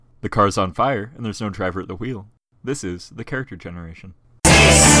The car's on fire, and there's no driver at the wheel. This is the character generation. This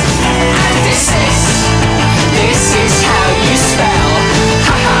is how you spell.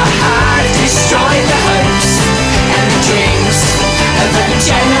 Ha ha ha. Destroy the hopes and the dreams of a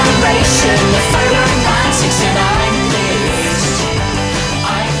generation. The photomantics, and I'm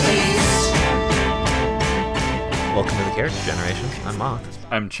pleased. Welcome to the character generation. I'm Moth.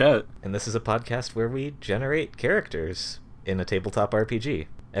 I'm Chet. And this is a podcast where we generate characters in a tabletop RPG.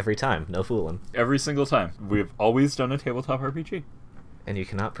 Every time, no fooling. Every single time. We've always done a tabletop RPG. And you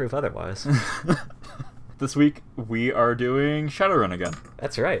cannot prove otherwise. This week, we are doing Shadowrun again.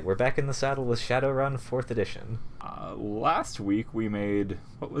 That's right, we're back in the saddle with Shadowrun 4th edition. Last week, we made...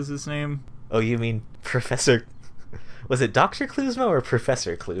 What was his name? Oh, you mean Professor... Was it Dr. Klusmo or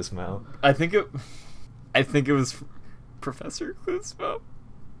Professor Klusmo? I think it was Professor Klusmo.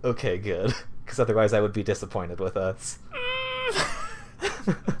 Okay, good. Because otherwise I would be disappointed with us.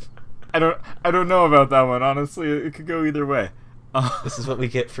 I don't know about that one, honestly. It could go either way. This is what we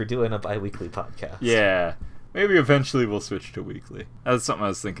get for doing a bi-weekly podcast. Yeah. Maybe eventually we'll switch to weekly. That's something I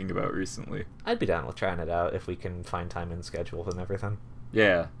was thinking about recently. I'd be down with trying it out if we can find time and schedule and everything.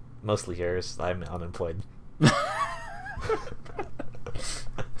 Yeah. Mostly yours. I'm unemployed.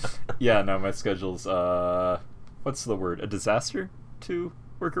 Yeah, no, my schedule's, what's the word? A disaster to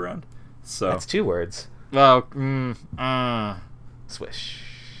work around? So. That's 2 words. Well, Swish.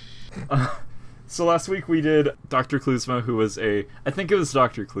 So last week we did Dr. Klusmo, who was I think it was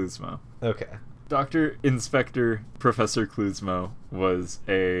Dr. Klusmo. Okay. Dr. Inspector Professor Klusmo was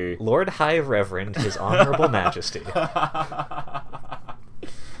a... Lord High Reverend, His Honorable Majesty.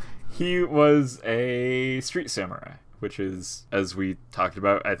 He was a street samurai, which is, as we talked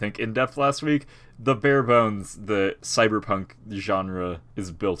about, I think, in depth last week, the bare bones the cyberpunk genre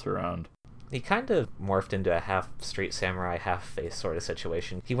is built around. He kind of morphed into a half street samurai, half face sort of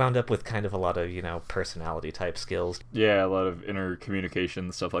situation. He wound up with kind of a lot of, personality type skills. Yeah, a lot of inner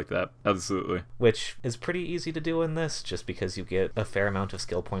communication, stuff like that. Absolutely. Which is pretty easy to do in this, just because you get a fair amount of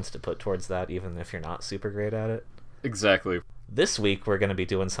skill points to put towards that, even if you're not super great at it. Exactly. This week, we're going to be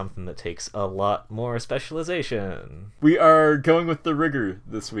doing something that takes a lot more specialization. We are going with the rigor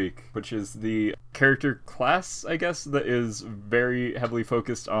this week, which is the character class, I guess, that is very heavily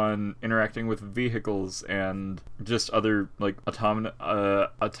focused on interacting with vehicles and just other,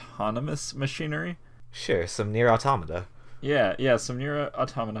 autonomous machinery. Sure, some Nier Automata. Yeah, some Nier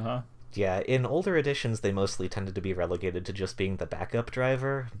Automata, huh? Yeah, in older editions, they mostly tended to be relegated to just being the backup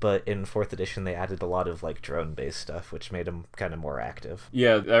driver, but in 4th edition, they added a lot of, drone-based stuff, which made them kind of more active.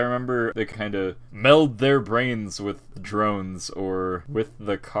 Yeah, I remember they kind of meld their brains with drones, or with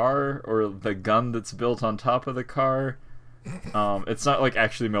the car, or the gun that's built on top of the car. It's not,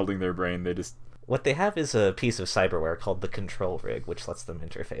 actually melding their brain, they just... What they have is a piece of cyberware called the control rig, which lets them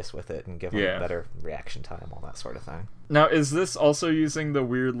interface with it and give them better reaction time, all that sort of thing. Now, is this also using the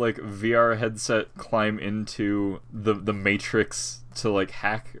weird, VR headset climb into the Matrix to,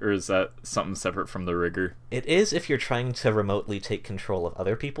 hack, or is that something separate from the rigor? It is if you're trying to remotely take control of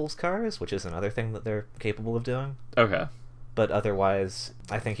other people's cars, which is another thing that they're capable of doing. Okay. But otherwise,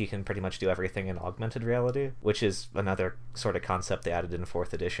 I think you can pretty much do everything in augmented reality, which is another sort of concept they added in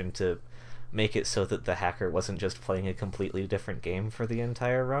 4th edition to make it so that the hacker wasn't just playing a completely different game for the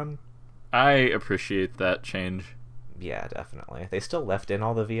entire run. I appreciate that change. Yeah, definitely. They still left in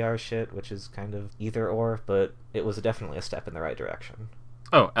all the VR shit, which is kind of either or, but it was definitely a step in the right direction.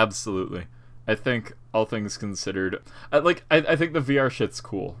 Oh, absolutely. I think, all things considered, I think the VR shit's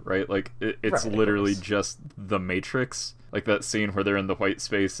cool, right? It's right, literally just the Matrix. That scene where they're in the white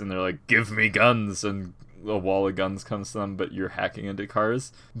space and they're like, give me guns, and a wall of guns comes to them, but you're hacking into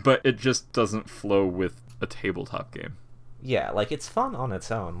cars. But it just doesn't flow with a tabletop game. Yeah, it's fun on its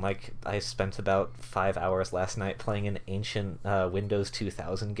own. I spent about 5 hours last night playing an ancient Windows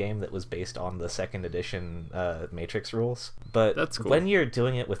 2000 game that was based on the 2nd edition Matrix rules. But that's cool. When you're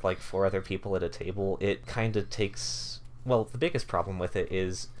doing it with 4 other people at a table, it kind of takes... Well, the biggest problem with it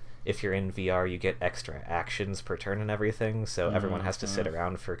is if you're in VR, you get extra actions per turn and everything, so everyone has to sit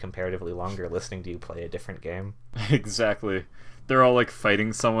around for comparatively longer listening to you play a different game. Exactly. They're all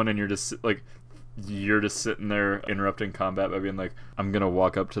fighting someone, and you're just sitting there interrupting combat by being like, I'm gonna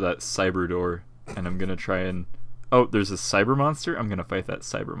walk up to that cyber door and I'm gonna try and... Oh, there's a cyber monster? I'm gonna fight that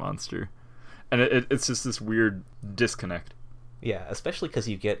cyber monster. And it's just this weird disconnect. Yeah, especially because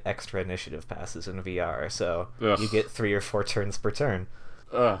you get extra initiative passes in VR, so Ugh. You get 3 or 4 turns per turn.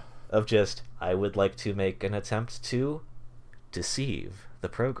 Ugh. Of just, I would like to make an attempt to deceive the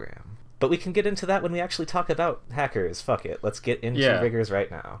program. But we can get into that when we actually talk about hackers. Fuck it. Let's get into riggers right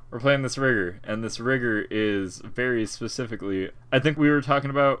now. We're playing this rigger, and this rigger is very specifically... I think we were talking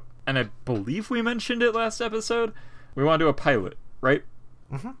about and I believe we mentioned it last episode, we want to do a pilot, right?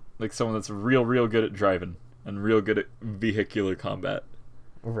 Mm-hmm. Like someone that's real good at driving and real good at vehicular combat.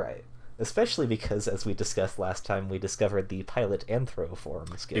 Right. Especially because, as we discussed last time, we discovered the pilot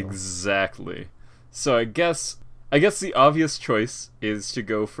anthroform skill. Exactly. So I guess the obvious choice is to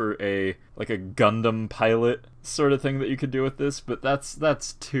go for a Gundam pilot sort of thing that you could do with this, but that's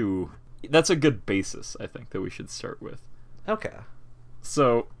a good basis, I think, that we should start with. Okay.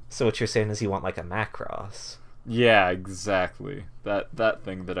 So what you're saying is you want like a Macross. Yeah, exactly. That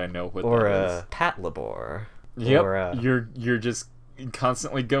thing that I know what or that is. Or a Patlabor. Yep. Or You're just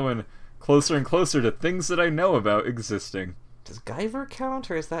constantly going closer and closer to things that I know about existing. Does Guyver count,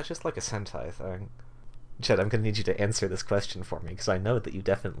 or is that just like a Sentai thing? Chet, I'm going to need you to answer this question for me, because I know that you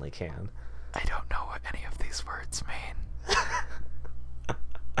definitely can. I don't know what any of these words mean.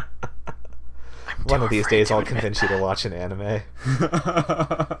 One of these days I'll convince you to watch an anime.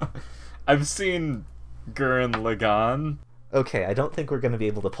 I've seen Gurren Lagann. Okay, I don't think we're going to be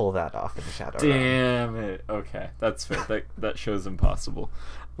able to pull that off in Shadowrun. Damn it. Okay, that's fair. That show's impossible.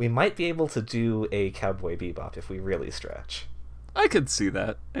 We might be able to do a Cowboy Bebop if we really stretch. I could see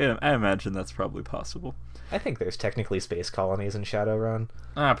that. Yeah, I imagine that's probably possible. I think there's technically space colonies in Shadowrun.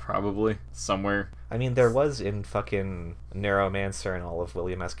 Probably. Somewhere. I mean, there was in fucking Neuromancer and all of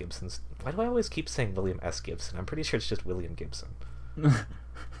William S. Gibson's... Why do I always keep saying William S. Gibson? I'm pretty sure it's just William Gibson.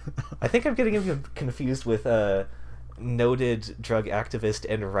 I think I'm getting him confused with noted drug activist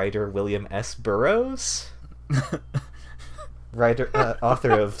and writer William S. Burroughs?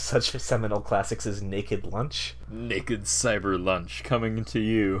 Author of such seminal classics as Naked Lunch. Naked Cyber Lunch coming to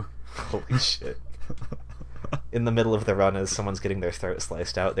you. Holy shit. In the middle of the run, as someone's getting their throat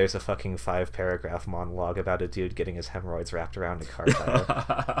sliced out, there's a fucking 5-paragraph monologue about a dude getting his hemorrhoids wrapped around a car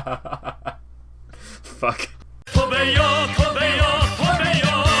tire. Fuck.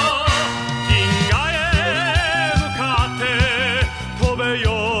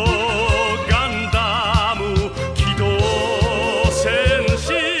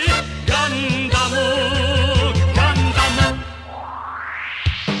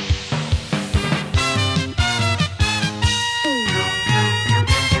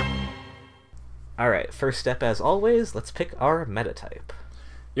 Alright, first step as always, let's pick our meta type.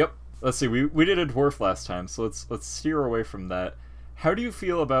 Yep. Let's see, we did a dwarf last time, so let's steer away from that. How do you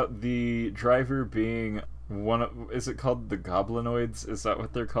feel about the driver being one of... Is it called the goblinoids? Is that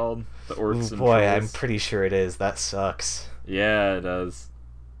what they're called? The orcs and boy, trolls? I'm pretty sure it is. That sucks. Yeah, it does.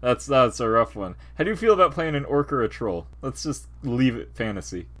 That's a rough one. How do you feel about playing an orc or a troll? Let's just leave it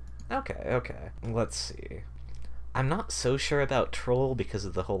fantasy. Okay. Let's see. I'm not so sure about Troll because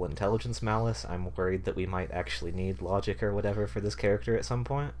of the whole intelligence malice. I'm worried that we might actually need logic or whatever for this character at some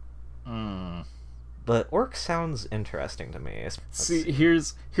point. But Orc sounds interesting to me. See,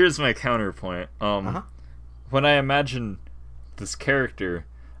 here's my counterpoint. When I imagine this character,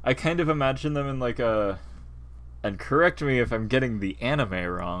 I kind of imagine them in like a... And correct me if I'm getting the anime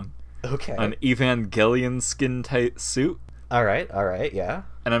wrong. Okay. An Evangelion skin-tight suit. Alright, yeah.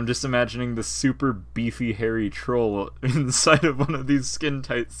 And I'm just imagining the super beefy hairy troll inside of one of these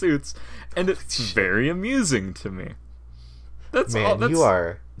skin-tight suits, and it's very amusing to me. That's Man, all. That's... you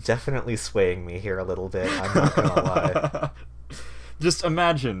are definitely swaying me here a little bit, I'm not gonna lie. Just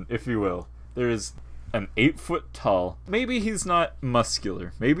imagine, if you will, there is an 8-foot tall. Maybe he's not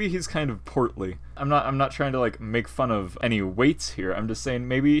muscular. Maybe he's kind of portly. I'm not trying to like make fun of any weights here. I'm just saying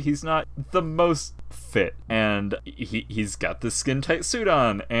maybe he's not the most fit, and he's got this skin tight suit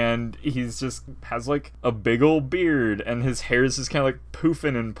on, and he's just has like a big old beard, and his hair is just kind of like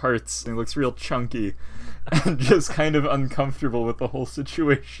poofing in parts, and he looks real chunky, and just kind of uncomfortable with the whole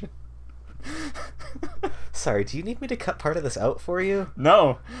situation. Sorry, do you need me to cut part of this out for you?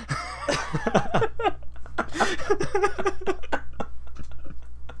 No.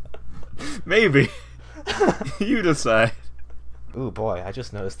 Maybe. You decide. Ooh boy, I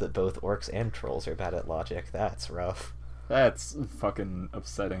just noticed that both orcs and trolls are bad at logic. That's rough. That's fucking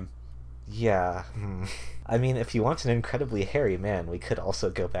upsetting. Yeah. I mean, if you want an incredibly hairy man, we could also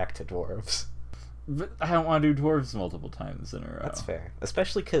go back to dwarves. But I don't want to do dwarves multiple times in a row. That's fair.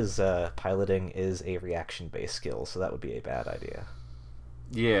 Especially because piloting is a reaction-based skill, so that would be a bad idea.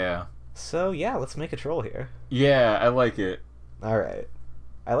 Yeah. So yeah, let's make a troll here. Yeah, I like it. Alright.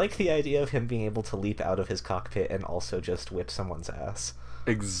 I like the idea of him being able to leap out of his cockpit and also just whip someone's ass.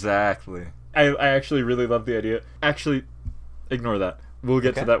 Exactly. I actually really love the idea. Actually, ignore that. We'll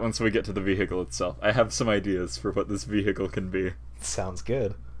get to that once we get to the vehicle itself. I have some ideas for what this vehicle can be. Sounds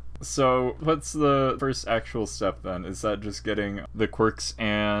good. So, what's the first actual step then? Is that just getting the quirks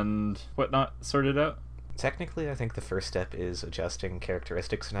and whatnot sorted out? Technically, I think the first step is adjusting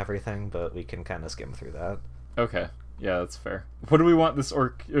characteristics and everything, but we can kind of skim through that. Okay, yeah, that's fair. What do we want this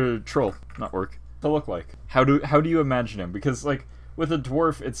troll, not orc, to look like? How do you imagine him? Because, like, with a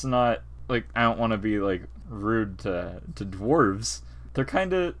dwarf, it's not, like, I don't want to be, like, rude to dwarves. They're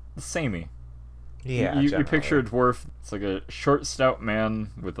kind of samey. Yeah, you picture a dwarf, it's like a short, stout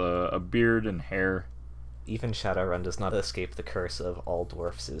man with a beard and hair. Even Shadowrun does not escape the curse of all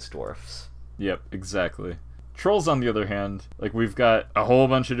dwarfs is dwarfs. Yep, exactly. Trolls, on the other hand, like, we've got a whole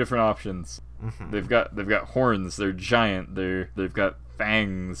bunch of different options. Mm-hmm. They've got horns, they're giant, they've got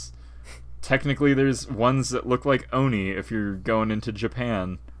fangs. Technically, there's ones that look like Oni if you're going into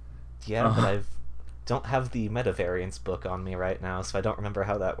Japan. Yeah, but I don't have the meta variants book on me right now, so I don't remember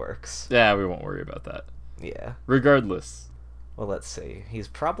how that works. Yeah, we won't worry about that. Yeah. Regardless. Well, let's see. He's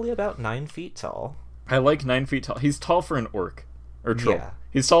probably about 9 feet tall. I like 9 feet tall. He's tall for an orc. Or troll. Yeah.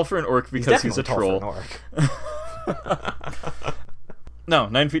 He's tall for an orc because he's a troll. Tall for an orc. No,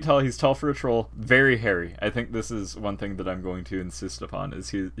 9 feet tall. He's tall for a troll. Very hairy. I think this is one thing that I'm going to insist upon. Is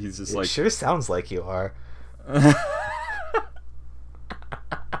he's just like. It sure sounds like you are.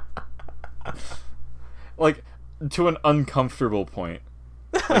 Like, to an uncomfortable point.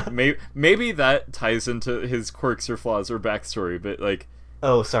 Like, maybe that ties into his quirks or flaws or backstory, but like.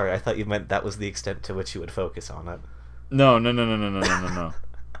 Oh, sorry. I thought you meant that was the extent to which you would focus on it. No.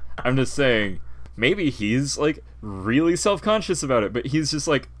 I'm just saying, maybe he's, like, really self-conscious about it, but he's just,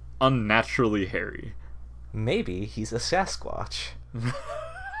 like, unnaturally hairy. Maybe he's a Sasquatch.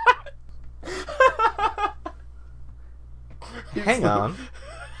 Hang on.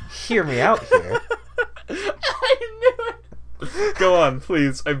 Hear me out here. I knew it! Go on,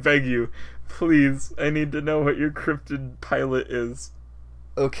 please. I beg you. Please. I need to know what your cryptid pilot is.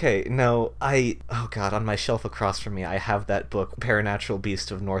 Okay, no, oh god, on my shelf across from me, I have that book, Paranatural Beast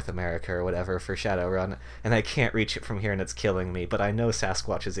of North America, or whatever, for Shadowrun, and I can't reach it from here and it's killing me, but I know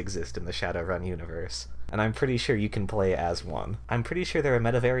Sasquatches exist in the Shadowrun universe, and I'm pretty sure you can play as one. I'm pretty sure they're a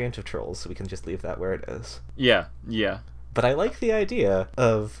meta variant of trolls, so we can just leave that where it is. Yeah. But I like the idea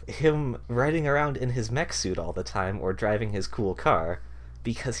of him riding around in his mech suit all the time, or driving his cool car,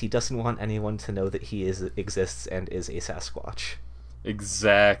 because he doesn't want anyone to know that he exists and is a Sasquatch.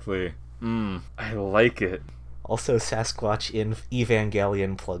 Exactly. I like it. Also, Sasquatch in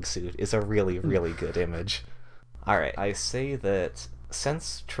Evangelion plug suit is a really, really good image. Alright, I say that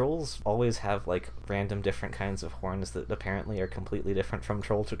since trolls always have, like, random different kinds of horns that apparently are completely different from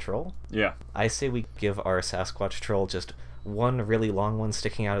troll to troll, yeah, I say we give our Sasquatch troll just one really long one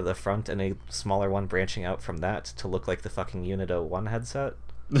sticking out of the front and a smaller one branching out from that to look like the fucking Unido 1 headset.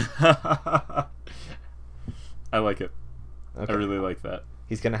 I like it. Okay. I really like that.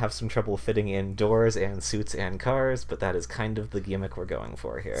 He's gonna have some trouble fitting in doors and suits and cars, but that is kind of the gimmick we're going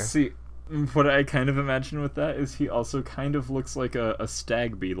for here. See, what I kind of imagine with that is he also kind of looks like a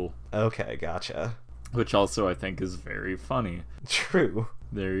stag beetle. Okay, gotcha. Which also I think is very funny. True.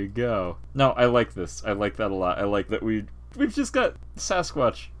 There you go. No, I like this. I like that a lot. I like that we've just got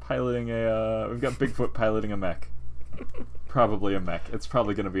Sasquatch piloting we've got Bigfoot piloting a mech. Probably a mech. It's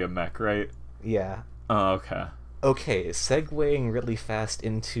probably gonna be a mech, right? Yeah. Oh, okay. Okay, segueing really fast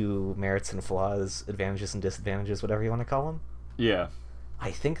into merits and flaws, advantages and disadvantages, whatever you want to call them. Yeah.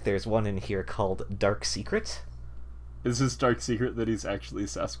 I think there's one in here called Dark Secret. Is his dark secret that he's actually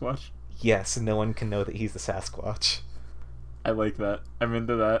Sasquatch? Yes, no one can know that he's the Sasquatch. I like that. I'm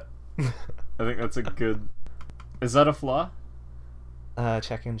into that. I think that's a good... Is that a flaw?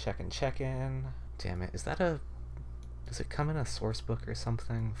 Check in. Damn it, is that a... Does it come in a source book or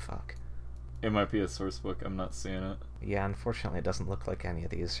something? Fuck. It might be a source book. I'm not seeing it. Yeah, unfortunately it doesn't look like any of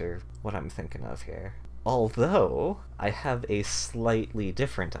these are what I'm thinking of here. Although, I have a slightly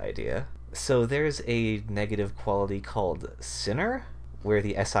different idea. So there's a negative quality called Sinner, where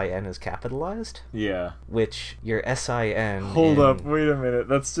the SIN is capitalized. Yeah. Which, your SIN... Hold up, wait a minute.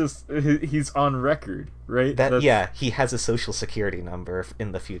 That's just... He's on record, right? Yeah, he has a social security number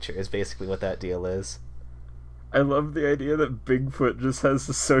in the future, is basically what that deal is. I love the idea that Bigfoot just has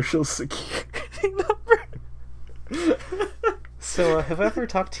a social security number. So, have I ever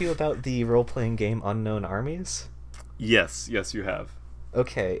talked to you about the role-playing game Unknown Armies? Yes, you have.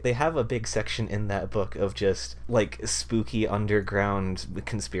 Okay, they have a big section in that book of just, like, spooky underground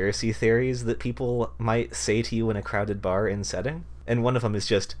conspiracy theories that people might say to you in a crowded bar in setting. And one of them is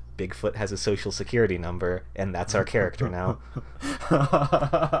just, Bigfoot has a social security number, and that's our character now.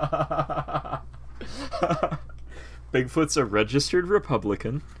 Bigfoot's a registered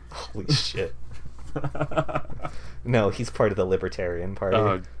Republican. Holy shit. No, he's part of the Libertarian Party.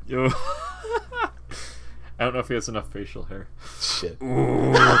 I don't know if he has enough facial hair. Shit.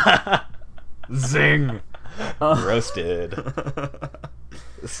 Zing! Roasted.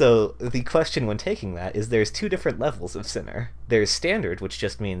 So the question when taking that is there's two different levels of sinner. There's standard, which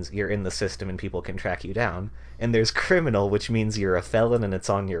just means you're in the system and people can track you down. And there's criminal, which means you're a felon and it's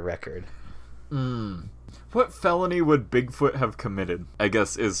on your record. What felony would Bigfoot have committed, I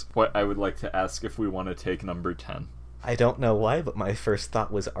guess, is what I would like to ask if we want to take number 10. I don't know why, but my first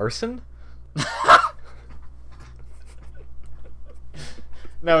thought was arson.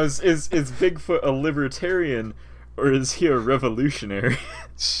 Now, is Bigfoot a libertarian, or is he a revolutionary?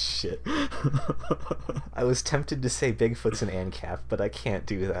 Shit. I was tempted to say Bigfoot's an ANCAP, but I can't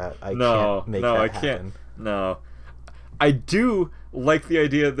do that. I can't. No. I do like the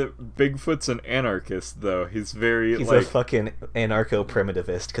idea that Bigfoot's an anarchist, though. He's a fucking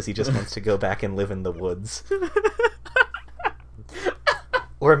anarcho-primitivist, because he just wants to go back and live in the woods.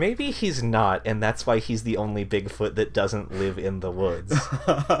 Or maybe he's not, and that's why he's the only Bigfoot that doesn't live in the woods.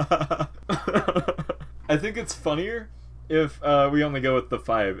 I think it's funnier if we only go with the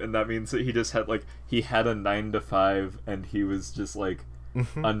 5, and that means that he just had, he had a 9 to 5, and he was just,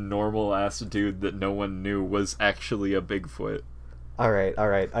 a normal-ass dude that no one knew was actually a Bigfoot.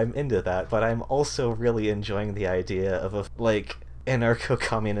 Alright, I'm into that, but I'm also really enjoying the idea of a,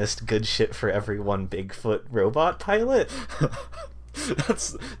 anarcho-communist good shit for everyone Bigfoot robot pilot.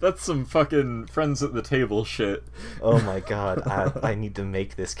 That's some fucking friends at the table shit. Oh my god, I need to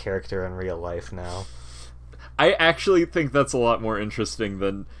make this character in real life now. I actually think that's a lot more interesting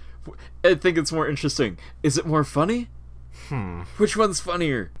than... I think it's more interesting. Is it more funny? Which one's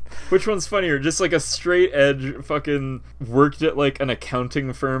funnier? Just a straight edge fucking worked at an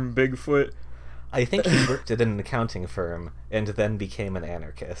accounting firm Bigfoot? I think he worked at an accounting firm and then became an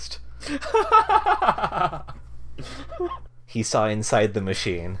anarchist. He saw inside the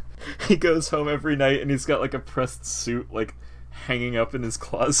machine. He goes home every night and he's got a pressed suit hanging up in his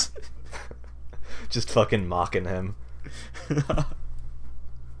closet. Just fucking mocking him.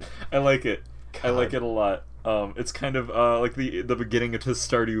 I like it. God. I like it a lot. It's kind of like the beginning of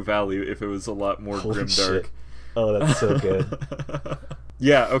Stardew Valley if it was a lot more Holy grimdark. Shit. Oh, that's so good.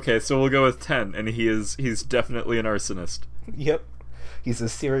 Yeah, okay, so we'll go with 10, and he's definitely an arsonist. Yep. He's a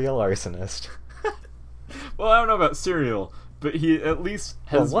serial arsonist. Well, I don't know about serial, but he at least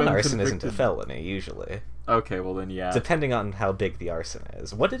has one been arson convicted. isn't a felony, usually. Okay, well then, yeah. Depending on how big the arson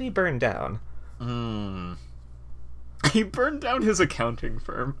is. What did he burn down? He burned down his accounting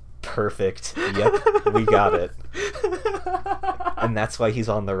firm. Perfect. Yep, we got it. And that's why he's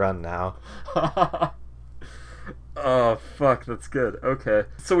on the run now. Oh, fuck, that's good. Okay.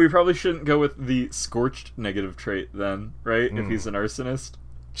 So we probably shouldn't go with the scorched negative trait then, right? If he's an arsonist.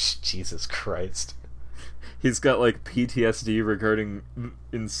 Jesus Christ. He's got, PTSD regarding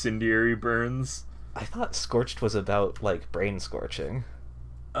incendiary burns. I thought scorched was about, brain scorching.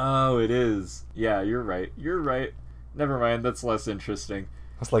 Oh, it is. Yeah, you're right. Never mind, that's less interesting.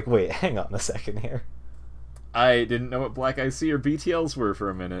 I was like, wait, hang on a second here. I didn't know what black icy or BTLs were for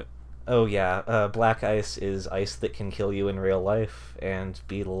a minute. Oh yeah, black ice is ice that can kill you in real life, and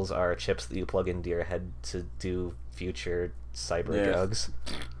beetles are chips that you plug into your head to do future cyber drugs.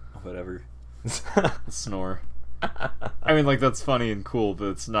 Whatever. Snore. I mean, that's funny and cool, but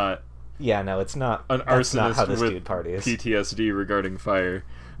it's not... Yeah, no, it's not. An that's arsonist not how this with dude parties. PTSD regarding fire.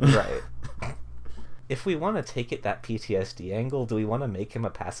 Right. If we want to take it that PTSD angle, do we want to make him a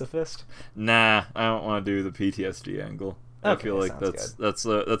pacifist? Nah, I don't want to do the PTSD angle. Okay, I feel like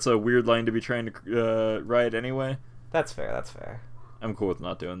that's a weird line to be trying to ride anyway. That's fair. I'm cool with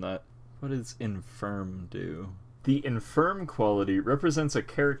not doing that. What does infirm do? The infirm quality represents a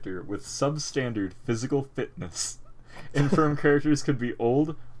character with substandard physical fitness. Infirm characters could be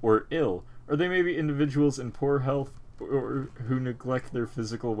old or ill, or they may be individuals in poor health or who neglect their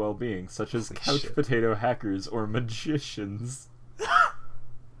physical well-being, such as couch potato hackers or magicians.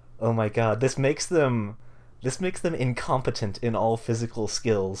 Oh my god, this makes them incompetent in all physical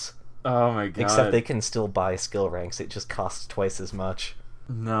skills. Oh my god. Except they can still buy skill ranks, it just costs twice as much.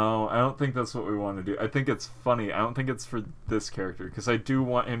 No, I don't think that's what we want to do. I think it's funny. I don't think it's for this character, because I do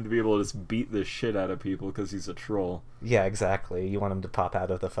want him to be able to just beat the shit out of people because he's a troll. Yeah, exactly. You want him to pop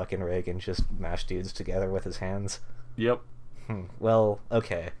out of the fucking rig and just mash dudes together with his hands. Yep. Well,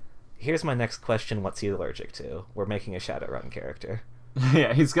 okay. Here's my next question, what's he allergic to? We're making a Shadowrun character.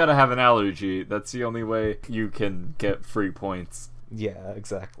 Yeah, he's got to have an allergy. That's the only way you can get free points. Yeah,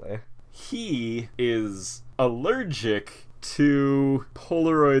 exactly. He is allergic to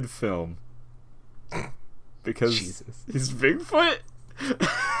Polaroid film. Because Jesus. he's Bigfoot?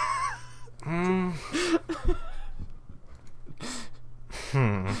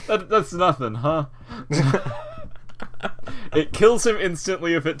 That's nothing, huh? It kills him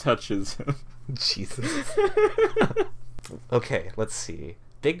instantly if it touches him. Jesus. Okay, let's see.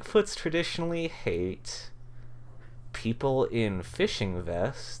 Bigfoots traditionally hate people in fishing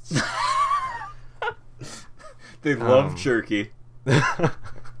vests. They love jerky.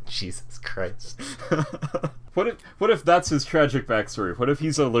 Jesus Christ. What if that's his tragic backstory? What if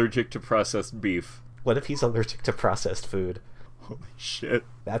he's allergic to processed beef? What if he's allergic to processed food? Holy shit.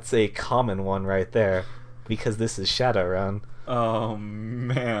 That's a common one right there, because this is Shadowrun. Oh,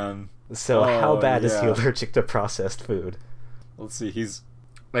 man. So how bad is he yeah. allergic to processed food? Let's see, he's...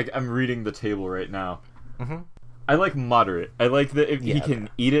 Like, I'm reading the table right now. Mm-hmm. I like moderate. I like that if he Yeah, can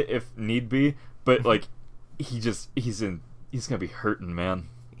eat it if need be, but, like, he's gonna be hurting, man.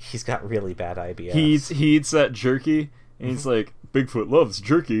 He's got really bad IBS. He eats that jerky, and he's like, Bigfoot loves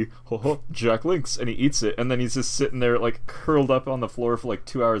jerky, ho ho, Jack Links, and he eats it, and then he's just sitting there, like, curled up on the floor for, like,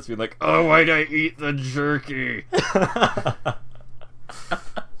 2 hours, being like, oh, why'd I eat the jerky?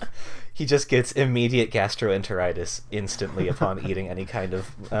 He just gets immediate gastroenteritis instantly upon eating any kind of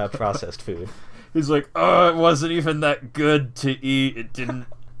processed food. He's like, oh, it wasn't even that good to eat, it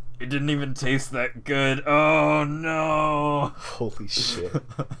didn't even taste that good, oh, no. Holy shit.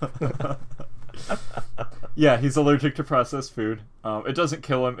 Yeah, he's allergic to processed food. It doesn't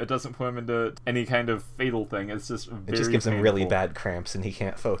kill him. It doesn't put him into any kind of fatal thing. It's just very It just gives him really painful. bad cramps and he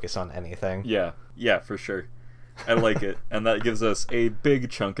can't focus on anything. Yeah, for sure. I like it. And that gives us a big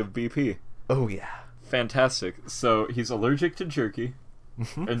chunk of BP. Oh, yeah. Fantastic. So he's allergic to jerky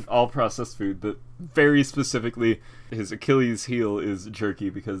and all processed food, but very specifically, his Achilles heel is jerky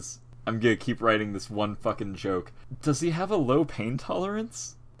because I'm going to keep writing this one fucking joke. Does he have a low pain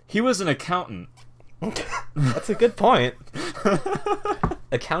tolerance? He was an accountant. That's a good point.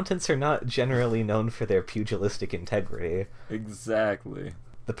 Accountants are not generally known for their pugilistic integrity. Exactly.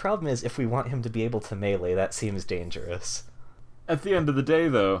 The problem is, if we want him to be able to melee, that seems dangerous. At the end of the day,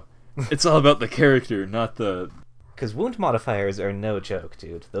 though, it's all about the character, not the... Because wound modifiers are no joke,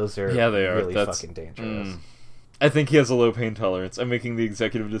 dude. Those are they are. really That's fucking dangerous. I think he has a low pain tolerance. I'm making the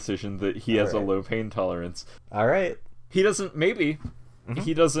executive decision that he has a Alright. low pain tolerance. Alright. He doesn't, maybe,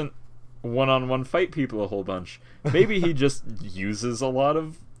 he doesn't one-on-one fight people a whole bunch. Maybe he just uses a lot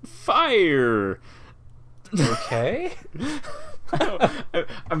of fire. Okay.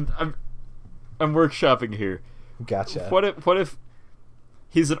 I'm workshopping here. Gotcha. What if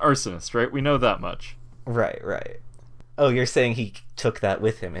he's an arsonist, right? We know that much. Right. Oh, you're saying he took that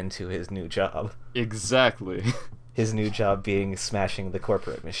with him into his new job. Exactly. His new job being smashing the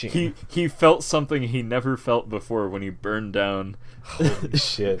corporate machine. He felt something he never felt before when he burned down Holy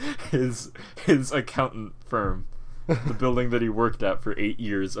shit. his accountant firm, the building that he worked at for 8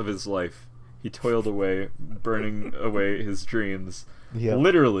 years of his life. He toiled away, burning away his dreams, Yep.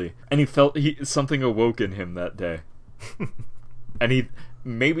 literally. And he felt something awoke in him that day, and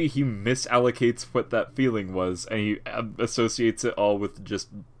maybe he misallocates what that feeling was, and he associates it all with just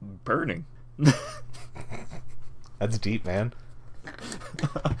burning. That's deep, man.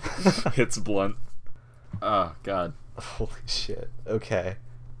 It's blunt. Oh, God. Holy shit. Okay.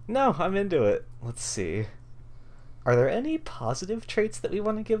 No, I'm into it. Let's see. Are there any positive traits that we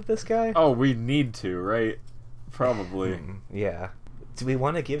want to give this guy? Oh, we need to, right? Probably. Yeah. Do we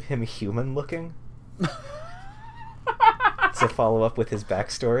want to give him human looking? To follow up with his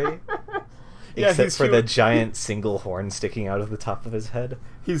backstory? Yeah, Except he's for the human. giant single horn sticking out of the top of his head.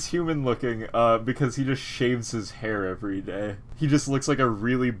 He's human looking because he just shaves his hair every day. He just looks like a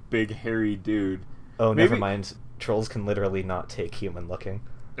really big, hairy dude. Oh, Maybe- never mind. Trolls can literally not take human looking.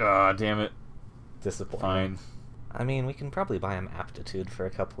 Ah, damn it. Disappointing. Fine. I mean, we can probably buy him aptitude for a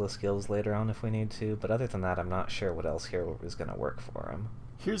couple of skills later on if we need to, but other than that, I'm not sure what else here is going to work for him.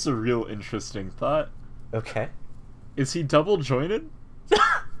 Here's a real interesting thought. Okay. Is he double jointed?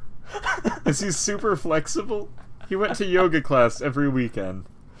 Is he super flexible? He went to yoga class every weekend.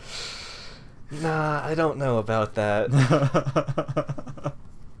 Nah, I don't know about that.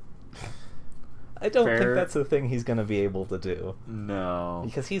 I don't Fair. think that's a thing he's going to be able to do. No.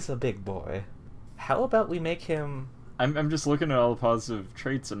 Because he's a big boy. How about we make him... I'm just looking at all the positive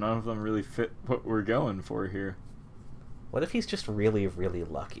traits, and none of them really fit what we're going for here. What if he's just really, really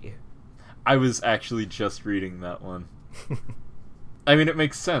lucky? I was actually just reading that one. I mean, it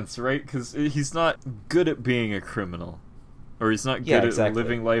makes sense, right? Because he's not good at being a criminal. Or he's not good Yeah, at exactly.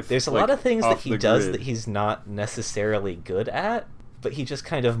 living life. There's a like, lot of things that off he the does grid. that he's not necessarily good at, but he just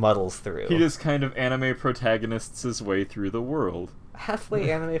kind of muddles through. He just kind of anime protagonists his way through the world. Halfway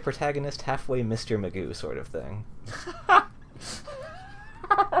anime protagonist, halfway Mr. Magoo sort of thing.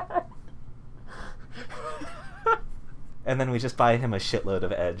 And then we just buy him a shitload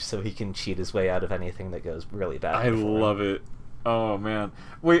of edge so he can cheat his way out of anything that goes really bad. I love it. Oh, man.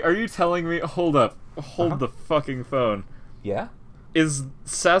 Wait, are you telling me... Hold up. Hold the fucking phone. Yeah? Is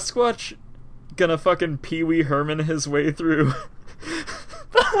Sasquatch gonna fucking Pee Wee Herman his way through?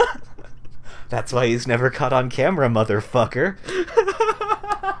 That's why he's never caught on camera, motherfucker.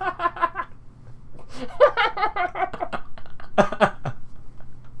 I'm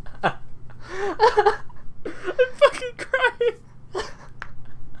fucking crying.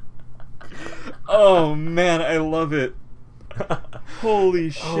 Oh, man, I love it. Holy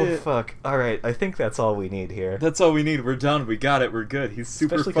shit. Oh, fuck. Alright, I think that's all we need here. That's all we need. We're done. We got it. We're good. He's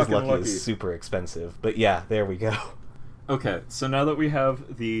super Especially because fucking lucky. is super expensive. But yeah, there we go. Okay, so now that we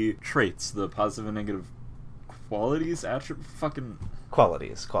have the traits, the positive and negative qualities,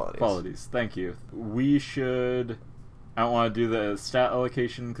 Qualities, thank you. We should... I don't want to do the stat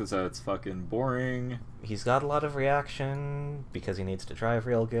allocation because that's fucking boring. He's got a lot of reaction because he needs to drive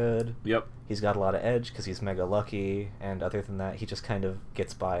real good. Yep. He's got a lot of edge because he's mega lucky, and other than that, he just kind of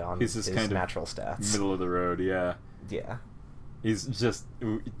gets by on his natural stats. Middle of the road, yeah. Yeah. He's just...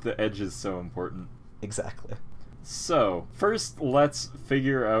 The edge is so important. Exactly. So, first let's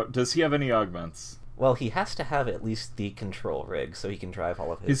figure out... Does he have any augments? Well, he has to have at least the control rig so he can drive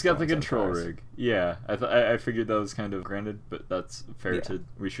all of his... He's got the drones and control cars. rig. Yeah, I figured that was kind of granted, but that's fair Yeah. to...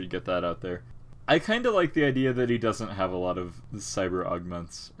 We should get that out there. I kind of like the idea that he doesn't have a lot of cyber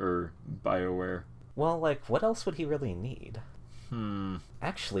augments or BioWare. Well, like, what else would he really need?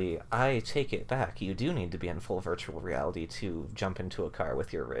 Actually, I take it back. You do need to be in full virtual reality to jump into a car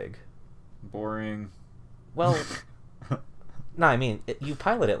with your rig. Boring. Well... No, I mean, you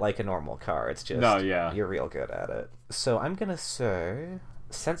pilot it like a normal car. It's just... No, yeah. You're real good at it. So I'm gonna say...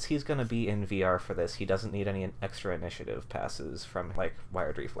 Since he's gonna be in VR for this, he doesn't need any extra initiative passes from, like,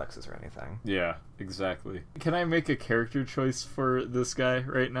 wired reflexes or anything. Yeah, exactly. Can I make a character choice for this guy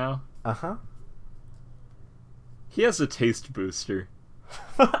right now? Uh-huh. He has a taste booster.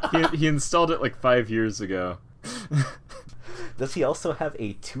 he installed it like 5 years ago. Does he also have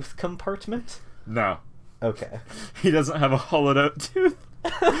a tooth compartment? No. Okay. He doesn't have a hollowed out tooth.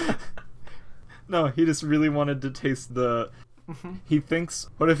 No, he just really wanted to taste the... He thinks...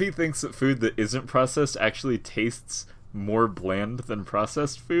 What if he thinks that food that isn't processed actually tastes more bland than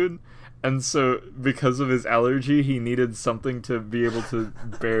processed food? And so, because of his allergy, he needed something to be able to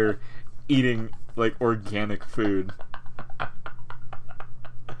bear eating, like, organic food.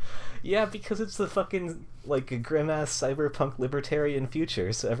 Yeah, because it's the fucking, like, a grim-ass cyberpunk libertarian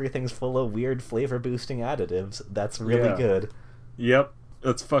future, so everything's full of weird flavor-boosting additives. That's really good. Yep.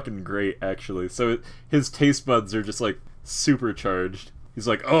 That's fucking great, actually. So his taste buds are just, like, supercharged. He's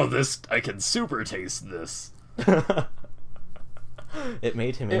like, oh, I can super taste this. It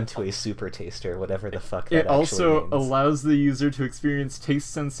made him into a super taster, whatever the fuck that It actually also means. allows the user to experience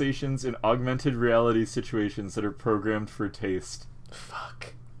taste sensations in augmented reality situations that are programmed for taste.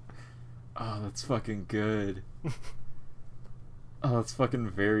 Fuck. Oh, that's fucking good. Oh, that's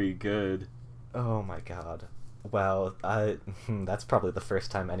fucking very good. Oh my god. Wow, that's probably the first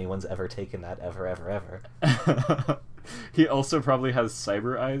time anyone's ever taken that ever. He also probably has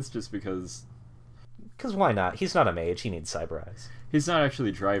cyber eyes just because... Because why not? He's not a mage, he needs cyber eyes. He's not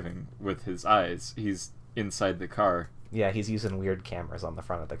actually driving with his eyes. He's inside the car. Yeah, he's using weird cameras on the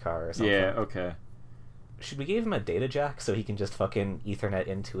front of the car or something. Yeah, okay. Should we give him a data jack so he can just fucking Ethernet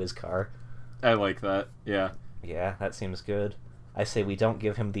into his car? I like that, yeah. Yeah, that seems good. I say we don't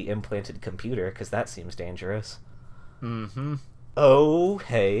give him the implanted computer, because that seems dangerous. Mm-hmm. Oh,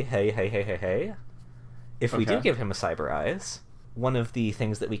 hey. If we do Okay. give him a cyber eyes, one of the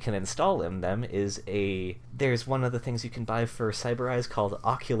things that we can install in them is there's one of the things you can buy for cyber eyes called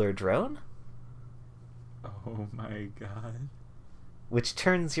Ocular Drone, Oh my god. which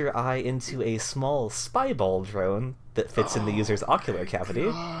turns your eye into a small spyball drone that fits in the user's ocular cavity.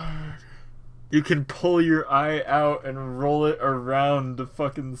 God. You can pull your eye out and roll it around to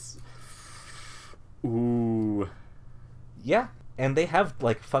fucking... Ooh. Yeah, and they have,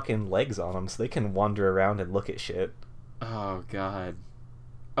 like, fucking legs on them, so they can wander around and look at shit. Oh god.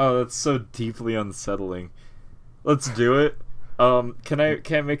 Oh, that's so deeply unsettling. Let's do it. Can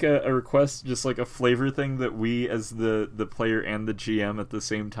I make a request, just like a flavor thing that we as the player and the GM at the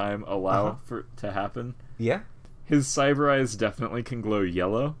same time allow for to happen? Yeah? His cyber eyes definitely can glow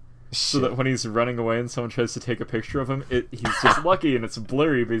yellow. So that when he's running away and someone tries to take a picture of him, he's just lucky and it's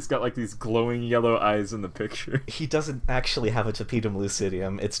blurry, but he's got like these glowing yellow eyes in the picture. He doesn't actually have a tapetum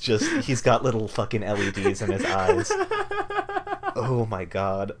lucidium, it's just he's got little fucking LEDs in his eyes. Oh my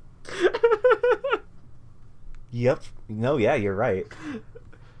god. Yep. No, yeah, you're right.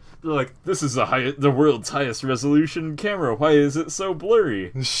 They're like, this is the world's highest resolution camera. Why is it so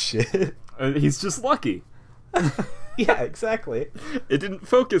blurry? Shit. He's just lucky. Yeah, exactly. It didn't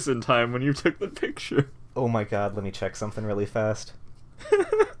focus in time when you took the picture. Oh my god, let me check something really fast.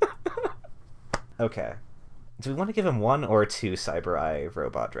 Okay. Do we want to give him 1 or 2 Cyber Eye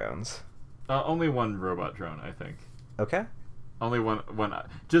robot drones? Only one robot drone, I think. Okay. Only one,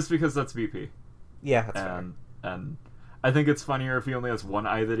 just because that's BP. Yeah, that's fair. And I think it's funnier if he only has one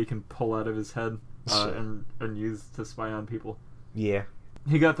eye that he can pull out of his head and use to spy on people. Yeah.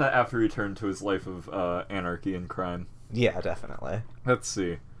 He got that after he turned to his life of anarchy and crime. Yeah, definitely. Let's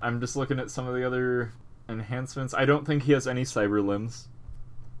see. I'm just looking at some of the other enhancements. I don't think he has any cyber limbs.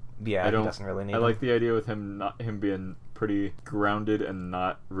 Yeah, he doesn't really need I them. like the idea with him being pretty grounded and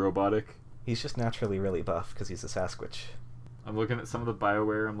not robotic. He's just naturally really buff because he's a Sasquatch. I'm looking at some of the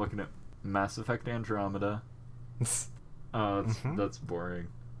BioWare. I'm looking at Mass Effect Andromeda. That's boring.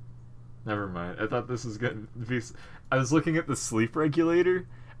 Never mind. I thought this was going to be... I was looking at the sleep regulator,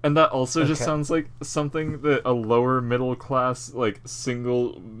 and that also just sounds like something that a lower middle class, like,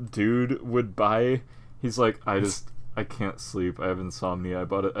 single dude would buy. He's like, I can't sleep. I have insomnia.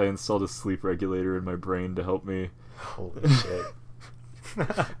 I installed a sleep regulator in my brain to help me. Holy shit.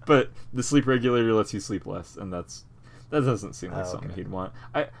 But the sleep regulator lets you sleep less, and that doesn't seem like something he'd want.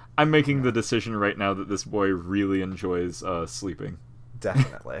 I'm making the decision right now that this boy really enjoys sleeping.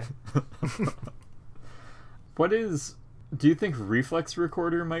 Definitely. Do you think reflex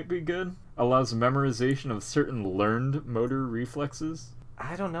recorder might be good? Allows memorization of certain learned motor reflexes?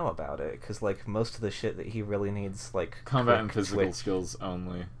 I don't know about it, because, like, most of the shit that he really needs, like... Combat and quick physical twitch. skills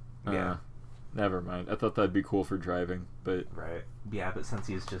only. Yeah. Never mind. I thought that'd be cool for driving, but... Right. Yeah, but since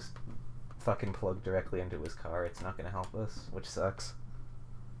he's just fucking plugged directly into his car, it's not going to help us, which sucks.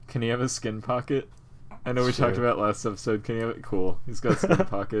 Can he have a skin pocket? I know we Sure. talked about last episode. Can he have it? Cool. He's got a skin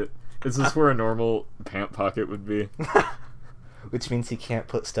pocket. Is this where a normal pant pocket would be? Which means he can't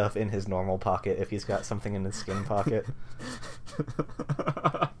put stuff in his normal pocket if he's got something in his skin pocket.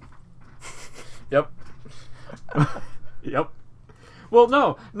 Yep. Yep. Well,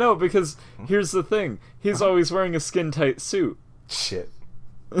 no, because here's the thing. He's always wearing a skin-tight suit. Shit.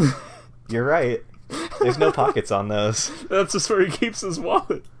 You're right. There's no pockets on those. That's just where he keeps his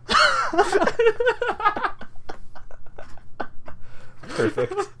wallet.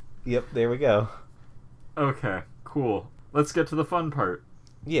 Perfect. Yep, there we go. Okay, cool. Let's get to the fun part.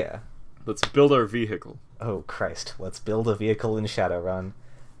 Yeah. Let's build our vehicle. Oh, Christ. Let's build a vehicle in Shadowrun.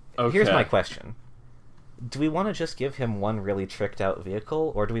 Okay. Here's my question. Do we want to just give him one really tricked out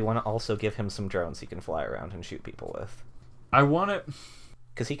vehicle, or do we want to also give him some drones he can fly around and shoot people with? I want it...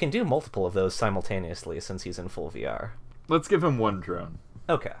 Because he can do multiple of those simultaneously since he's in full VR. Let's give him one drone.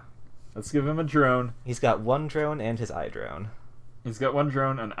 Okay. Let's give him a drone. He's got one drone and his eye drone. He's got one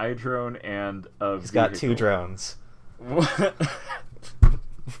drone, an eye drone, and a He's got 2 drones.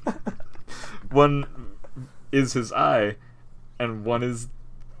 One is his eye, and one is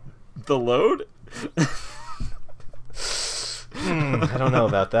the load? I don't know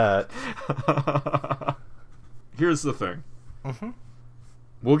about that. Here's the thing.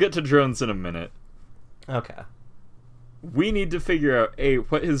 We'll get to drones in a minute. Okay. We need to figure out, A,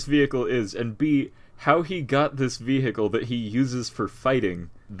 what his vehicle is, and B, how he got this vehicle that he uses for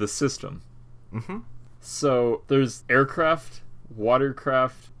fighting the system. So, there's aircraft,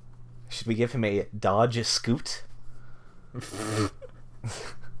 watercraft... Should we give him a Dodge Scoot?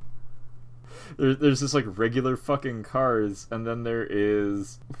 There's just, like, regular fucking cars, and then there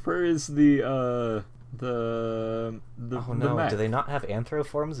is... Where is the Oh no, mech? do they not have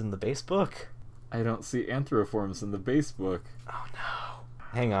anthroforms in the base book? I don't see anthroforms in the base book. Oh no.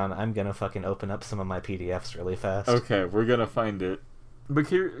 Hang on, I'm gonna fucking open up some of my PDFs really fast. Okay, we're gonna find it. But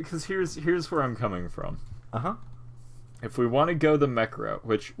here's where I'm coming from. If we want to go the mech route,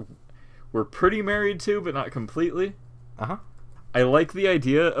 which we're pretty married to, but not completely. I like the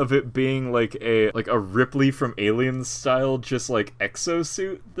idea of it being like a Ripley from Aliens style, just like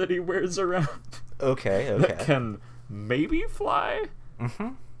exosuit that he wears around. Okay. That can maybe fly.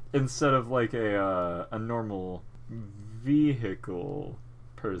 Instead of like a normal vehicle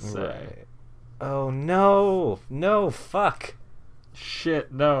per se. Right. Oh no! No, fuck!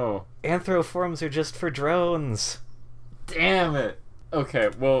 Shit, no. Anthroforms are just for drones. Damn it. Okay,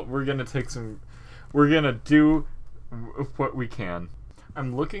 well, we're gonna do what we can.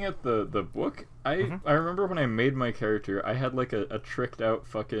 I'm looking at the book. I remember when I made my character, I had like a tricked out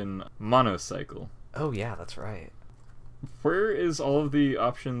fucking monocycle. Oh yeah, that's right. Where is all of the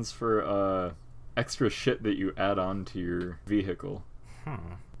options for extra shit that you add on to your vehicle?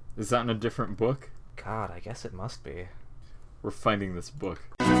 Is that in a different book? God, I guess it must be. We're finding this book.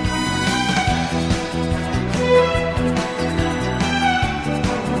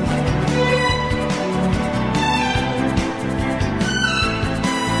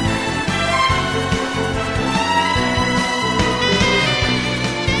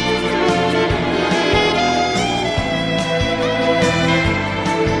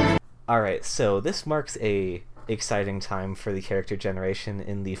 Alright, so this marks a exciting time for the character generation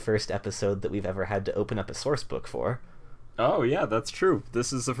in the first episode that we've ever had to open up a source book for. Oh, yeah, that's true.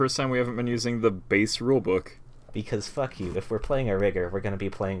 This is the first time we haven't been using the base rulebook. Because fuck you, if we're playing a rigger, we're going to be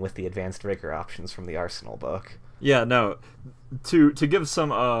playing with the advanced rigger options from the Arsenal book. Yeah, no. To give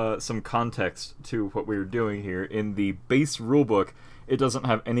some context to what we're doing here, in the base rulebook, it doesn't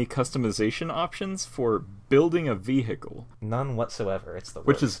have any customization options for building a vehicle. None whatsoever, it's the worst.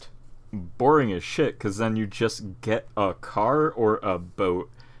 Which is boring as shit, because then you just get a car or a boat,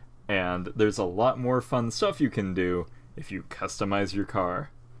 and there's a lot more fun stuff you can do if you customize your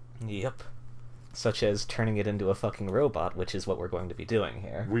car. Yep. Such as turning it into a fucking robot, which is what we're going to be doing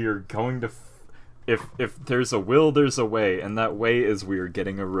here. We are going to... If there's a will, there's a way, and that way is we are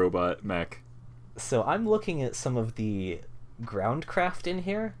getting a robot mech. So I'm looking at some of the groundcraft in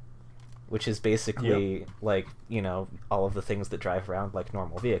here, which is basically, like, you know, all of the things that drive around like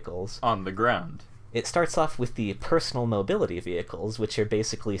normal vehicles. On the ground. It starts off with the personal mobility vehicles, which are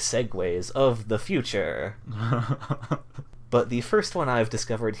basically segways of the future. But the first one I've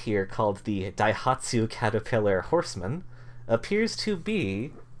discovered here, called the Daihatsu Caterpillar Horseman, appears to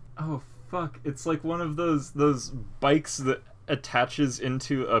be... Oh, fuck. It's like one of those bikes that attaches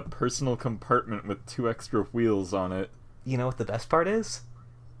into a personal compartment with 2 extra wheels on it. You know what the best part is?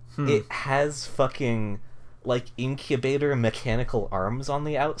 It has fucking, like, incubator mechanical arms on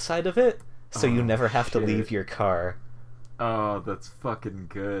the outside of it, so you never have to leave your car. Oh, that's fucking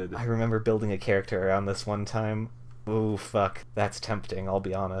good. I remember building a character around this one time. Ooh, fuck. That's tempting, I'll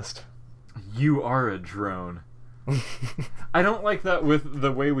be honest. You are a drone. I don't like that with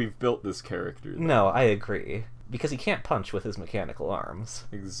the way we've built this character, though. No, I agree. Because he can't punch with his mechanical arms.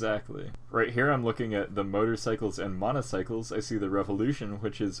 Exactly. Right here I'm looking at the motorcycles and monocycles. I see the Revolution,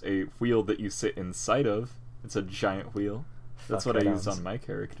 which is a wheel that you sit inside of. It's a giant wheel. That's what I use on my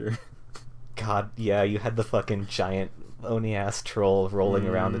character. God, yeah, you had the fucking giant Oni-ass troll rolling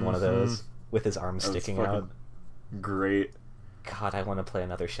around in one of those, with his arms sticking out. Great. God, I want to play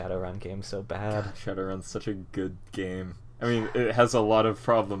another Shadowrun game so bad. God, Shadowrun's such a good game. I mean, it has a lot of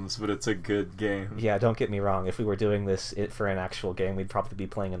problems, but it's a good game. Yeah, don't get me wrong. If we were doing this for an actual game, we'd probably be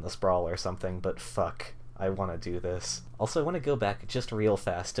playing in the Sprawl or something, but fuck. I want to do this. Also, I want to go back just real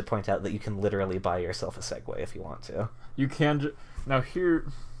fast to point out that you can literally buy yourself a Segway if you want to. You can... Now here...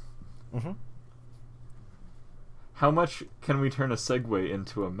 Mm-hmm. How much can we turn a Segway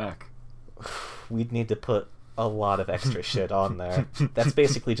into a mech? We'd need to put a lot of extra shit on there. That's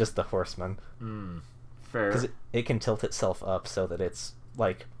basically just the Horseman. Fair. Because it can tilt itself up so that it's,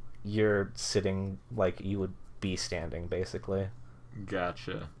 like, you're sitting like you would be standing, basically.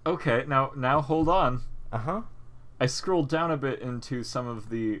 Gotcha. Okay, now hold on. Uh-huh. I scrolled down a bit into some of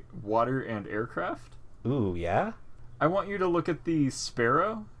the water and aircraft. Ooh, yeah? I want you to look at the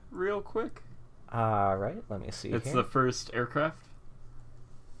Sparrow real quick. Alright, let me see It's here. the first aircraft.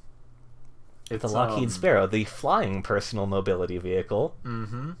 It's the Lockheed Sparrow, the flying personal mobility vehicle.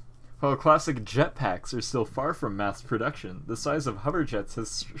 Mm-hmm. While classic jetpacks are still far from mass production, the size of hoverjets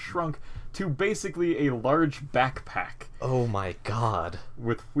has shrunk to basically a large backpack. Oh my god.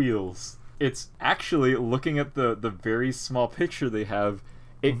 With wheels. It's actually, looking at the very small picture they have,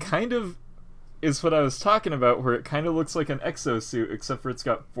 it kind of is what I was talking about, where it kind of looks like an exosuit, except for it's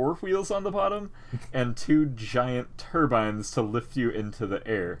got 4 wheels on the bottom and 2 giant turbines to lift you into the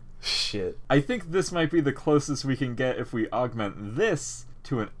air. Shit. I think this might be the closest we can get if we augment this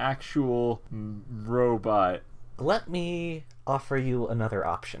to an actual robot. Let me offer you another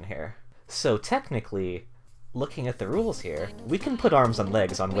option here. So technically, looking at the rules here, we can put arms and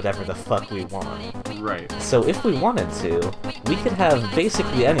legs on whatever the fuck we want. Right. So if we wanted to, we could have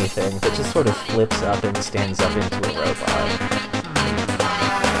basically anything that just sort of flips up and stands up into a robot.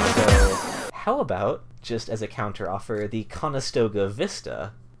 So how about, just as a counter-offer, the Conestoga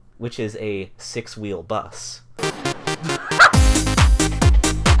Vista, which is a 6-wheel bus.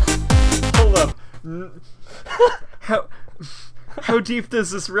 Hold up. How deep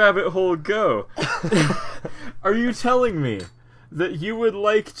does this rabbit hole go? Are you telling me that you would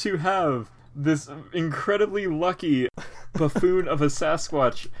like to have this incredibly lucky buffoon of a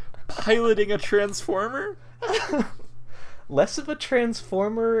Sasquatch piloting a transformer? Less of a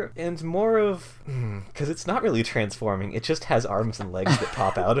transformer and more of... Because it's not really transforming, it just has arms and legs that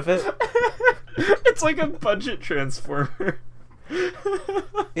pop out of it. It's like a budget transformer.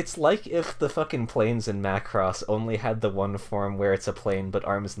 It's like if the fucking planes in Macross only had the one form where it's a plane but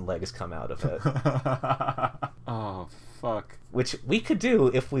arms and legs come out of it. Oh, fuck. Which we could do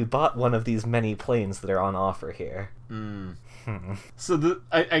if we bought one of these many planes that are on offer here. So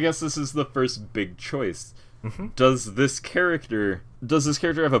I guess this is the first big choice. Does this character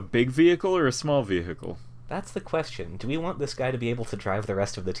have a big vehicle or a small vehicle? That's the question. Do we want this guy to be able to drive the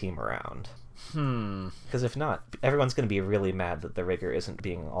rest of the team around? Because if not, everyone's going to be really mad that the rigger isn't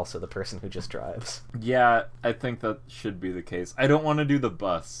being also the person who just drives. Yeah, I think that should be the case. I don't want to do the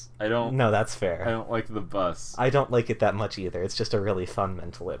bus. No, that's fair. I don't like the bus. I don't like it that much either. It's just a really fun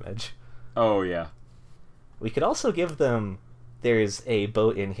mental image. Oh, yeah. We could also give them... There's a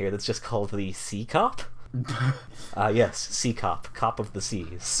boat in here that's just called the Sea Cop. Yes, Sea Cop. Cop of the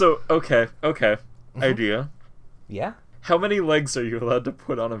Seas. So, okay. Idea. Yeah? How many legs are you allowed to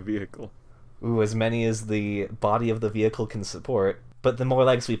put on a vehicle? Ooh, as many as the body of the vehicle can support, but the more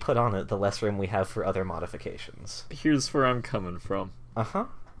legs we put on it, the less room we have for other modifications. Here's where I'm coming from. Uh-huh.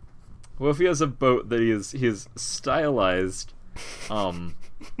 Well, if he has a boat that he is stylized,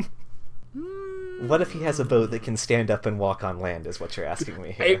 What if he has a boat that can stand up and walk on land, is what you're asking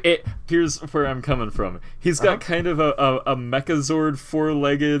me here. Here's where I'm coming from. He's got kind of a Mechazord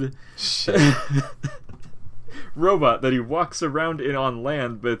four-legged Shit. robot that he walks around in on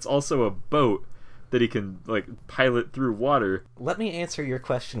land, but it's also a boat that he can, like, pilot through water. Let me answer your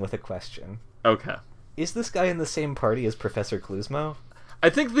question with a question. Okay. Is this guy in the same party as Professor Klusmo? I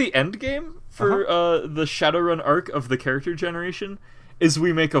think the end game for the Shadowrun arc of the character generation is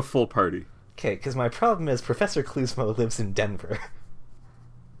we make a full party. Okay, because my problem is Professor Klusmo lives in Denver.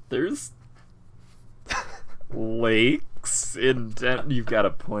 There's lakes in Denver. You've got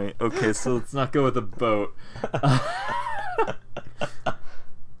a point. Okay, so let's not go with a boat.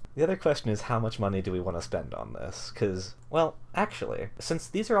 The other question is, how much money do we want to spend on this? Because, well, actually, since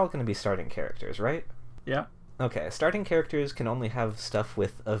these are all going to be starting characters, right? Yeah. Okay, starting characters can only have stuff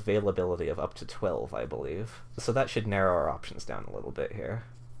with availability of up to 12, I believe. So that should narrow our options down a little bit here.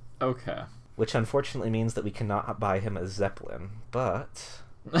 Okay. Which unfortunately means that we cannot buy him a Zeppelin, but...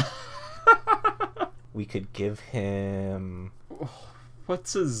 we could give him...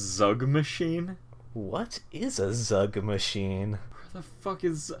 What's a Zug machine? What is a Zug machine? Where the fuck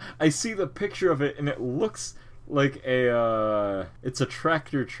is... I see the picture of it, and it looks like it's a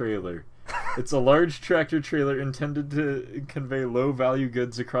tractor trailer. It's a large tractor trailer intended to convey low-value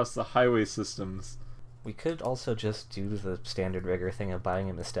goods across the highway systems. We could also just do the standard rigger thing of buying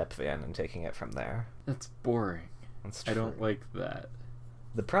him a step van and taking it from there. That's boring. That's true. I don't like that.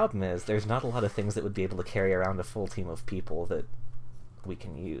 The problem is, there's not a lot of things that would be able to carry around a full team of people that we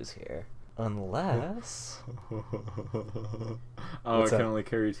can use here. Unless... I can only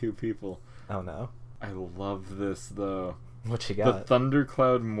carry 2 people. Oh no. I love this, though. What you got? The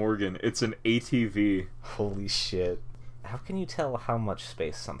Thundercloud Morgan. It's an ATV. Holy shit. How can you tell how much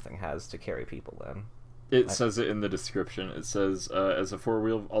space something has to carry people then? It says it in the description. It says, as a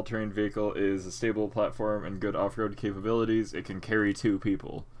 4-wheel all-terrain vehicle is a stable platform and good off-road capabilities, it can carry 2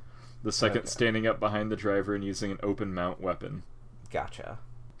 people. The second standing up behind the driver and using an open mount weapon. Gotcha.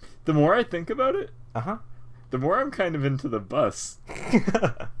 The more I think about it, the more I'm kind of into the bus.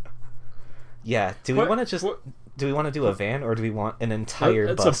 Yeah, do we want to just... Do we want to do a van, or do we want an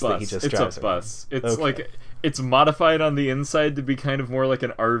entire bus that he just drives It's a bus. It's like... It's modified on the inside to be kind of more like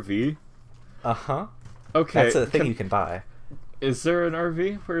an RV. Uh-huh. Okay. That's a thing you can buy. Is there an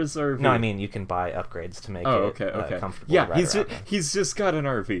RV? Where is the RV? No, I mean, you can buy upgrades to make it comfortable. Yeah, he's just got an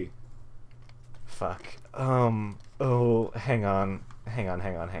RV. Fuck. Oh, hang on.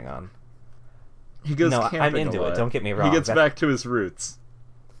 He goes camping I'm into a lot. it, don't get me wrong. He gets back to his roots.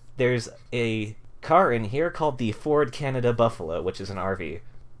 There's a car in here called the Ford Canada Buffalo, which is an RV.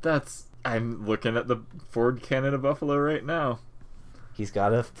 I'm looking at the Ford Canada Buffalo right now. He's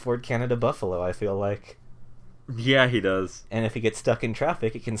got a Ford Canada Buffalo, I feel like. Yeah, he does. And if he gets stuck in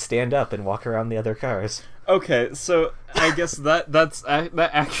traffic, it can stand up and walk around the other cars. Okay, so I guess that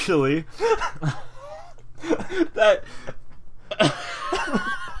actually that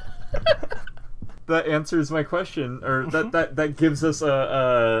that answers my question, or that gives us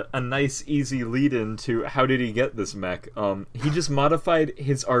a nice easy lead into how did he get this mech. He just modified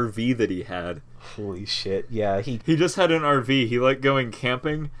his RV that he had. Holy shit. Yeah, he just had an RV. He liked going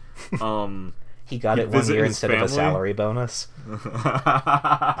camping. He got it 1 year instead of a salary bonus.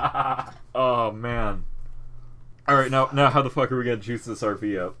 Oh man. Alright, now how the fuck are we gonna juice this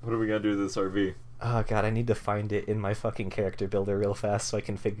RV up? What are we gonna do to this RV? Oh god, I need to find it in my fucking character builder real fast so I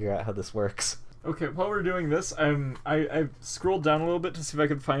can figure out how this works. Okay, while we're doing this, I scrolled down a little bit to see if I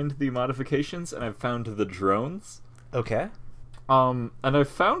could find the modifications, and I found the drones. Okay. And I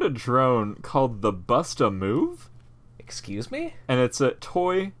found a drone called the Bust-A-Move. Excuse me? And it's a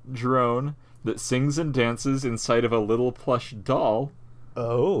toy drone that sings and dances inside of a little plush doll.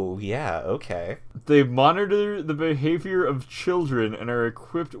 Oh, yeah, okay. They monitor the behavior of children and are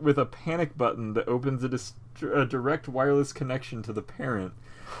equipped with a panic button that opens a direct wireless connection to the parent.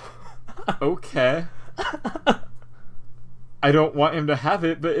 Okay. I don't want him to have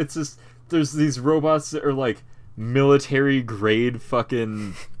it, but it's just, there's these robots that are like military grade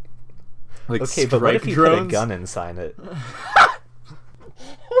fucking like Okay, but what if you drones. put a gun inside it?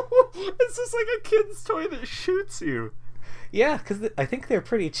 It's just like a kid's toy that shoots you. Yeah, because I think they're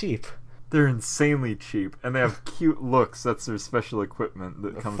pretty cheap. They're insanely cheap, and they have cute looks. That's their special equipment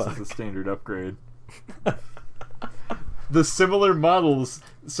that comes as a standard upgrade. The similar models,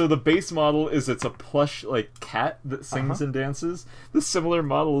 so the base model is it's a plush like cat that sings and dances. The similar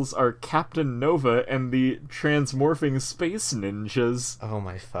models are Captain Nova and the transmorphing space ninjas. Oh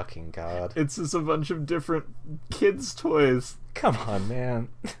my fucking god. It's just a bunch of different kids' toys. Come on, man.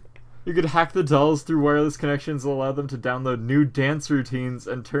 You could hack the dolls through wireless connections and allow them to download new dance routines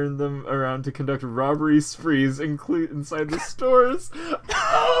and turn them around to conduct robbery sprees inside the stores.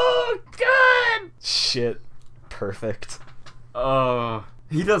 Oh, God! Shit. Perfect.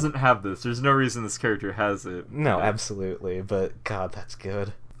 He doesn't have this. There's no reason this character has it. No, absolutely, but god, that's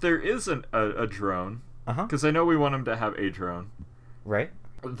good. There is a drone. Uh-huh. Because I know we want him to have a drone. Right?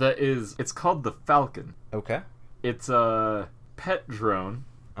 It's called the Falcon. Okay. It's a pet drone.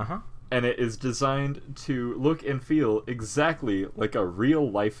 Uh-huh. And it is designed to look and feel exactly like a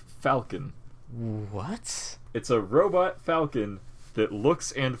real-life falcon. What? It's a robot falcon that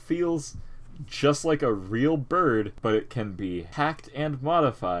looks and feels just like a real bird, but it can be hacked and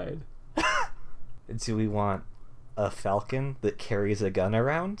modified. Do we want a falcon that carries a gun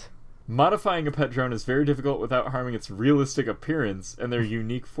around? Modifying a pet drone is very difficult without harming its realistic appearance and their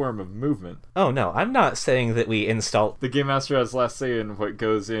unique form of movement. Oh no, I'm not saying that we install... The Game Master has last say in what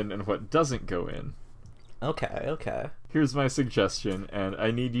goes in and what doesn't go in. Okay. Here's my suggestion, and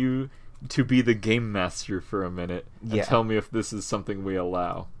I need you to be the Game Master for a minute and tell me if this is something we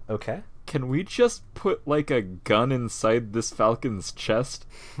allow. Okay. Can we just put, like, a gun inside this falcon's chest?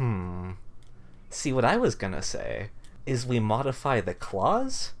 See, what I was gonna say is we modify the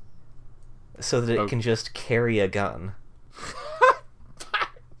claws so that it can just carry a gun.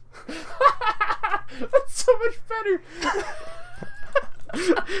 That's so much better!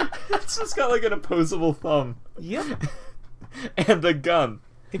 It's just got, like, an opposable thumb. Yep. And a gun.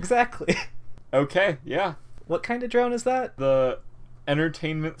 Exactly. Okay, yeah. What kind of drone is that? The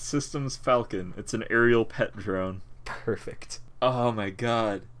Entertainment Systems Falcon. It's an aerial pet drone. Perfect. Oh my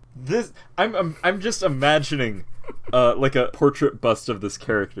god. This I'm just imagining like a portrait bust of this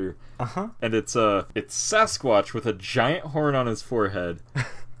character. Uh-huh. And it's Sasquatch with a giant horn on his forehead.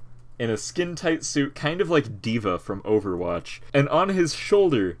 In a skin-tight suit, kind of like Diva from Overwatch. And on his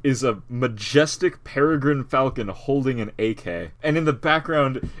shoulder is a majestic peregrine falcon holding an AK. And in the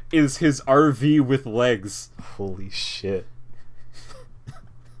background is his RV with legs. Holy shit.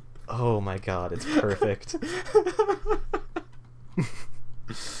 Oh my god, it's perfect.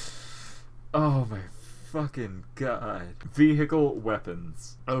 Oh my fucking god. Vehicle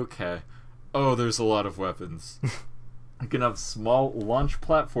weapons. Okay. Oh, there's a lot of weapons. You can have small launch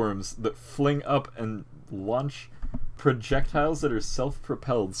platforms that fling up and launch projectiles that are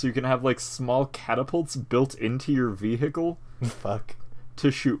self-propelled. So you can have, like, small catapults built into your vehicle. Fuck.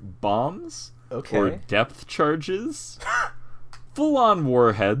 To shoot bombs. Okay. Or depth charges. Full-on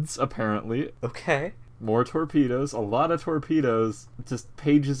warheads, apparently. Okay. More torpedoes. A lot of torpedoes. Just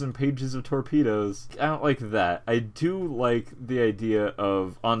pages and pages of torpedoes. I don't like that. I do like the idea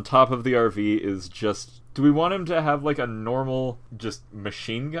of, on top of the RV is just... Do we want him to have, like, a normal, just,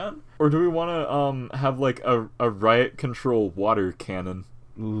 machine gun? Or do we want to, have, like, a riot control water cannon?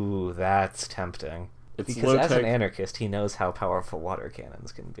 Ooh, that's tempting. It's because as low-tech. an anarchist, he knows how powerful water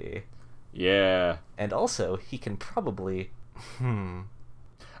cannons can be. Yeah. And also, he can probably...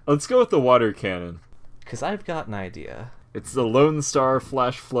 Let's go with the water cannon. Because I've got an idea. It's the Lone Star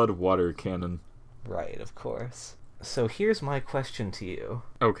Flash Flood water cannon. Right, of course. So here's my question to you.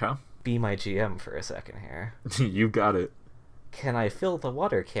 Okay. Be my GM for a second here. You got it. Can I fill the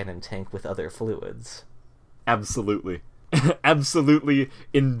water cannon tank with other fluids? Absolutely. Absolutely,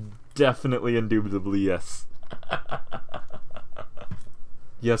 indefinitely, indubitably, yes.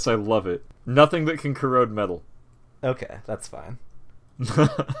 Yes, I love it. Nothing that can corrode metal. Okay, that's fine.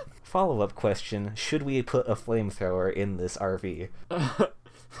 Follow-up question, should we put a flamethrower in this RV?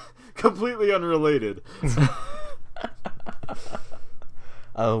 Completely unrelated.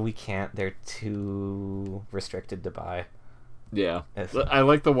 Oh, we can't. They're too restricted to buy. Yeah. I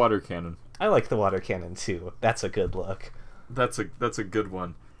like the water cannon. I like the water cannon, too. That's a good look. That's a good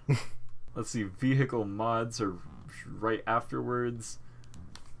one. Let's see, vehicle mods are right afterwards.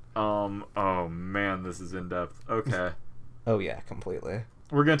 Oh man, this is in depth. Okay. Oh yeah, completely.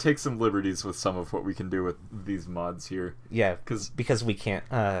 We're gonna take some liberties with some of what we can do with these mods here. Yeah, because we can't.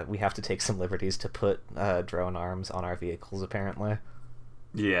 We have to take some liberties to put drone arms on our vehicles. Apparently.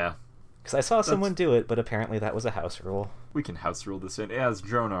 Yeah. Because I saw someone do it, but apparently that was a house rule. We can house rule this in. It has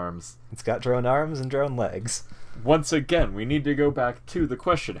drone arms. It's got drone arms and drone legs. Once again, we need to go back to the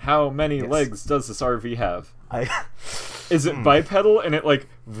question: how many legs does this RV have? Is it bipedal and it like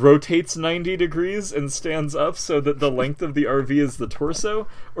rotates 90 degrees and stands up so that the length of the RV is the torso,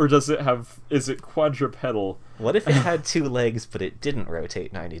 or is it quadrupedal? What if it had 2 legs but it didn't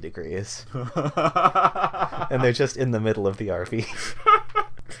rotate 90 degrees? And they're just in the middle of the RV.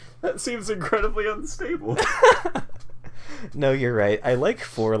 That seems incredibly unstable. No, you're right. I like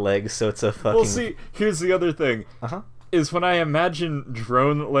 4 legs, so it's a fucking... Well, see, here's the other thing. Uh-huh. Is when I imagine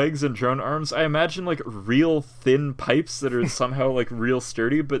drone legs and drone arms, I imagine, like, real thin pipes that are somehow, like, real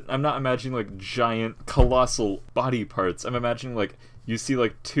sturdy, but I'm not imagining, like, giant, colossal body parts. I'm imagining, like, you see,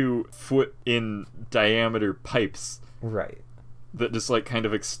 like, 2 foot in diameter pipes. Right. That just, like, kind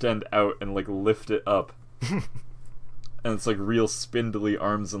of extend out and, like, lift it up. And it's like real spindly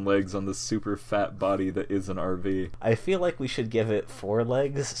arms and legs on this super fat body that is an RV. I feel like we should give it 4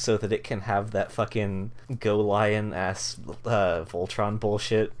 legs so that it can have that fucking Go Lion ass Voltron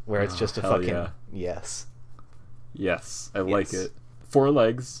bullshit where it's just a fucking... Yeah. Yes. Yes, I like it. 4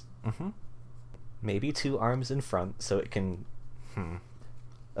 legs. Mm-hmm. Maybe 2 arms in front so it can...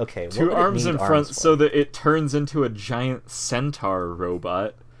 Okay, 2 arms in front so that it turns into a giant centaur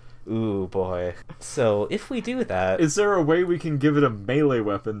robot. Ooh, boy. So, if we do that... Is there a way we can give it a melee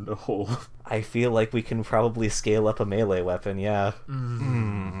weapon to hold? I feel like we can probably scale up a melee weapon, yeah.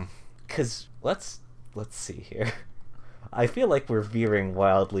 Because, let's see here. I feel like we're veering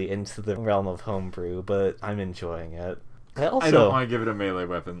wildly into the realm of homebrew, but I'm enjoying it. I don't want to give it a melee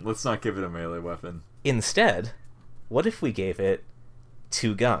weapon. Let's not give it a melee weapon. Instead, what if we gave it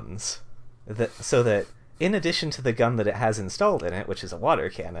 2 guns? So that... in addition to the gun that it has installed in it, which is a water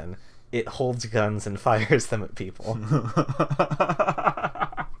cannon, it holds guns and fires them at people.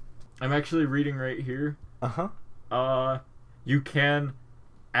 I'm actually reading right here. Uh-huh. You can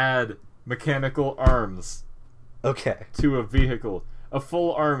add mechanical arms. Okay. To a vehicle. A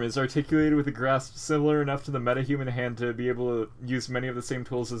full arm is articulated with a grasp similar enough to the metahuman hand to be able to use many of the same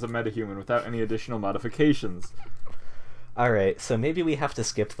tools as a metahuman without any additional modifications. Alright, so maybe we have to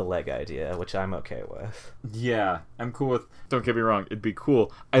skip the leg idea, which I'm okay with. Yeah, I'm cool with... Don't get me wrong, it'd be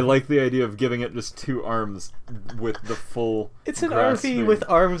cool. I like the idea of giving it just 2 arms with the full... It's an RV with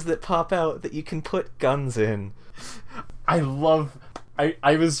arms that pop out that you can put guns in. I love...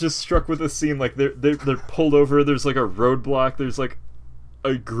 I was just struck with a scene, like, they're pulled over, there's, like, a roadblock, there's, like,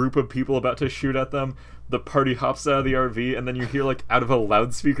 a group of people about to shoot at them, the party hops out of the RV, and then you hear, like, out of a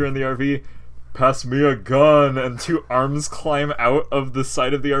loudspeaker in the RV... pass me a gun, and 2 arms climb out of the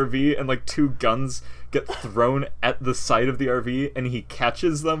side of the RV, and like 2 guns get thrown at the side of the RV, and he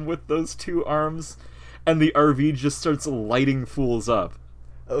catches them with those 2 arms, and the RV just starts lighting fools up.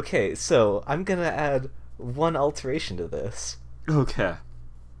 Okay, so I'm gonna add 1 alteration to this. Okay.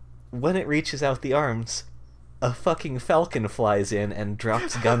 When it reaches out the arms, a fucking falcon flies in and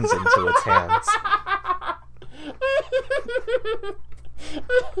drops guns into its hands.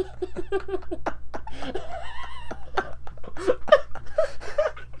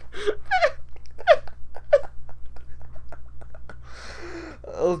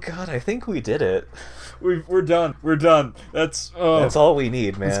 Oh god, I think we did it. We're done. We're done. That's all we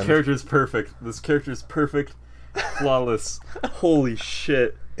need, man. This character's perfect. Flawless. Holy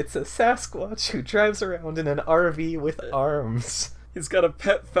shit. It's a Sasquatch who drives around in an RV with arms. He's got a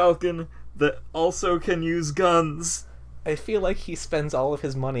pet falcon that also can use guns. I feel like he spends all of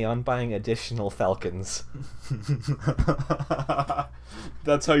his money on buying additional falcons.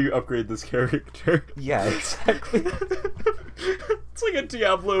 That's how you upgrade this character. Yeah, exactly. It's like a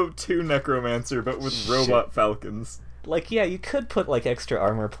Diablo 2 necromancer, but with robot falcons. Like, yeah, you could put, like, extra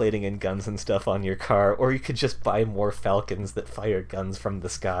armor plating and guns and stuff on your car, or you could just buy more falcons that fire guns from the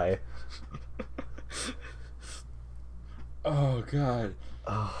sky. Oh, God.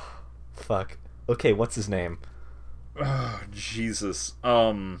 Oh, fuck. Okay, what's his name? Oh, Jesus.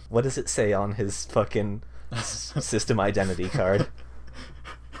 What does it say on his fucking system identity card?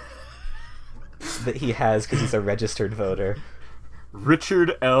 That he has because he's a registered voter.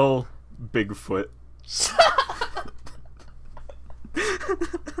 Richard L. Bigfoot.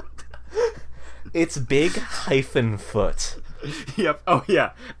 It's big hyphen foot. Yep. Oh,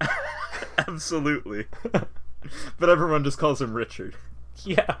 yeah. Absolutely. But everyone just calls him Richard.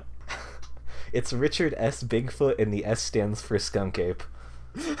 Yeah. It's Richard S. Bigfoot, and the S stands for Skunk Ape.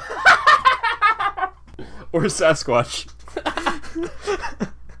 Or Sasquatch.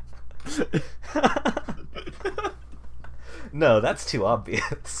 No, that's too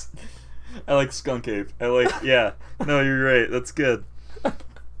obvious. I like Skunk Ape. Yeah. No, you're right. That's good.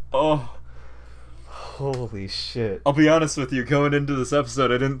 Oh. Holy shit. I'll be honest with you, going into this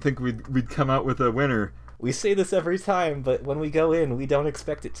episode, I didn't think we'd come out with a winner. We say this every time, but when we go in, we don't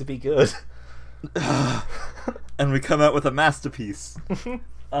expect it to be good. And we come out with a masterpiece.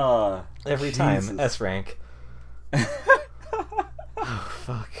 Every Jesus. time. S rank. Oh,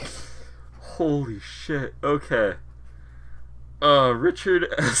 fuck. Holy shit. Okay. Richard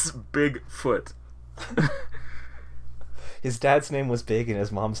S. Bigfoot. His dad's name was Big and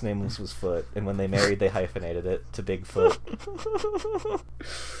his mom's name was Foot, and when they married, they hyphenated it to Bigfoot.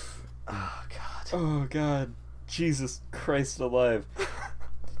 Oh, God. Oh, God. Jesus Christ alive.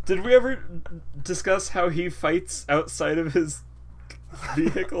 Did we ever discuss how he fights outside of his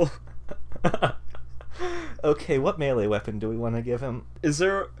vehicle? Okay, what melee weapon do we want to give him? Is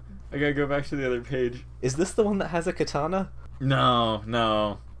there... I gotta go back to the other page. Is this the one that has a katana? No.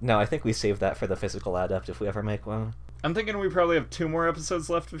 No, I think we save that for the physical adept if we ever make one. I'm thinking we probably have 2 more episodes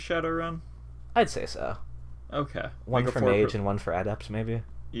left of Shadowrun. I'd say so. Okay. One Make for a 4 mage and one for adept, maybe?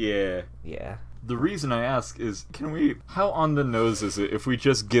 Yeah. Yeah. The reason I ask is, how on the nose is it if we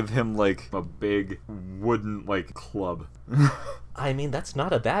just give him, like, a big wooden, like, club? I mean, that's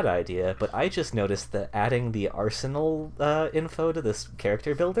not a bad idea, but I just noticed that adding the arsenal info to this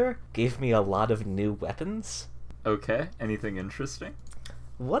character builder gave me a lot of new weapons. Okay, anything interesting?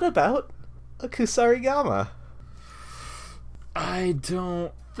 What about a Kusarigama? I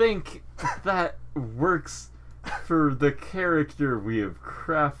don't think that works for the character we have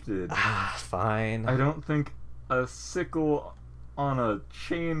crafted. Ah, fine. I don't think a sickle on a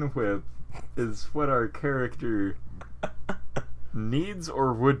chain whip is what our character needs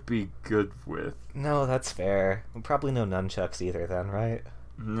or would be good with. No, that's fair. Probably no nunchucks either then, right?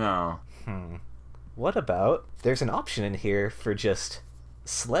 No. What about... There's an option in here for just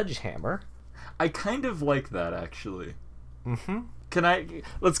sledgehammer. I kind of like that, actually. Mm-hmm.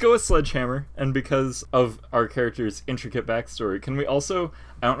 Let's go with sledgehammer, and because of our character's intricate backstory, can we also,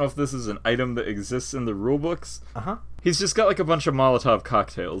 I don't know if this is an item that exists in the rulebooks. Uh-huh. He's just got like a bunch of Molotov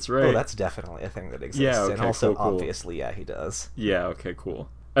cocktails, right? Oh, that's definitely a thing that exists. Yeah, okay, and also, cool. obviously, yeah, he does. Yeah, okay, cool.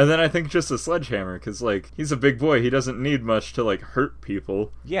 And then I think just a sledgehammer, because, like, he's a big boy, he doesn't need much to, like, hurt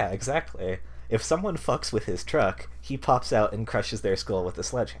people. Yeah, exactly. If someone fucks with his truck, he pops out and crushes their skull with a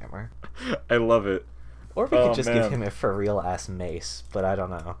sledgehammer. I love it. Or we could just give him a for real ass mace, but I don't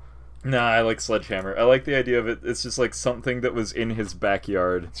know. Nah, I like sledgehammer. I like the idea of it. It's just like something that was in his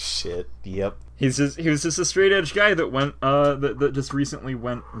backyard. Shit. Yep. He was just a straight edge guy that went that just recently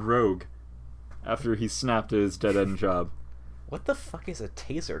went rogue after he snapped at his dead end job. What the fuck is a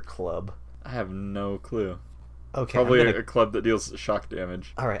taser club? I have no clue. Okay, Probably a club that deals shock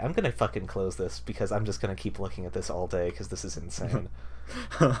damage. Alright, I'm gonna fucking close this because I'm just gonna keep looking at this all day because this is insane.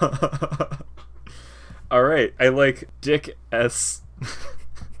 Alright, I like Dick S.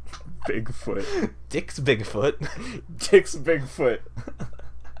 Bigfoot. Dick's Bigfoot. Dick's Bigfoot.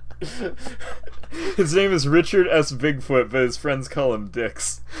 His name is Richard S. Bigfoot, but his friends call him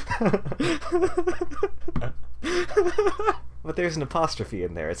Dix. But there's an apostrophe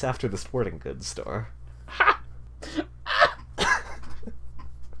in there. It's after the sporting goods store.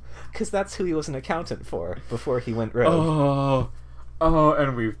 Because that's who he was an accountant for before he went rogue. Oh,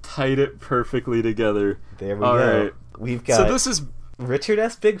 and we've tied it perfectly together. There we go. Right. We've got So this is Richard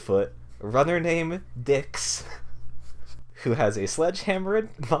S. Bigfoot, runner name Dix, who has a sledgehammer and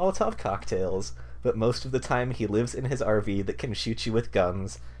Molotov cocktails, but most of the time he lives in his RV that can shoot you with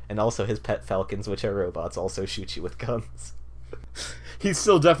guns, and also his pet falcons, which are robots, also shoot you with guns. he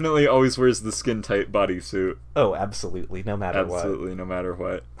still definitely always wears the skin-tight bodysuit. Oh, absolutely, no matter what. Absolutely, no matter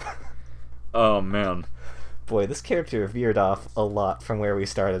what. Oh, man. Boy, this character veered off a lot from where we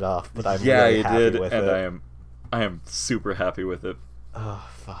started off, but I'm really happy with it. And I am super happy with it. Oh,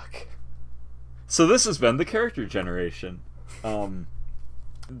 fuck. So this has been the character generation.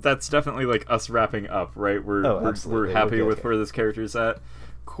 That's definitely like us wrapping up, right? We're happy with where this character's at.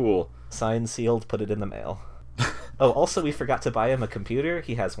 Cool. Signed, sealed, put it in the mail. Oh, also we forgot to buy him a computer.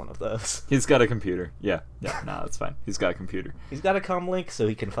 He has one of those. He's got a computer. Yeah, nah, that's fine. He's got a computer. He's got a comm link so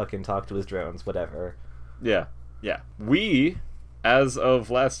he can fucking talk to his drones, whatever. Yeah. We, as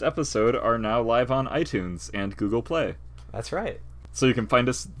of last episode, are now live on iTunes and Google Play. That's right. So you can find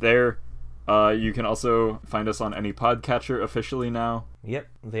us there. You can also find us on any podcatcher officially now. Yep,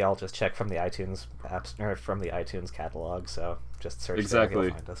 they all just check from the iTunes apps or from the iTunes catalog. So just search exactly. there,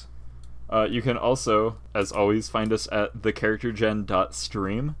 you'll find us. You can also, as always, find us at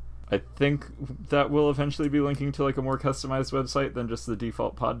thecharactergen.stream. I think that will eventually be linking to like a more customized website than just the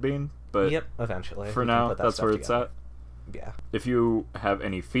default Podbean, but Yep, eventually. for now, that's where it's at. Yeah. If you have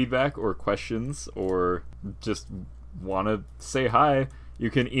any feedback or questions or just want to say hi, you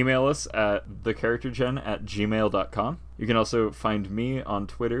can email us at thecharactergen@gmail.com. You can also find me on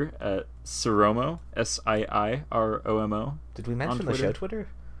Twitter at Siromo, Siiromo. Did we mention the show Twitter?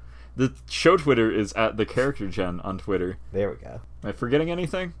 The show Twitter is at thecharactergen on Twitter. There we go. Am I forgetting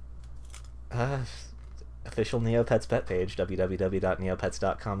anything? Official Neopets pet page,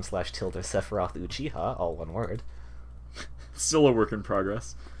 www.neopets.com/tilde Sephiroth Uchiha, all one word. Still a work in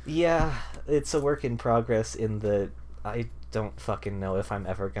progress. Yeah, it's a work in progress in that I don't fucking know if I'm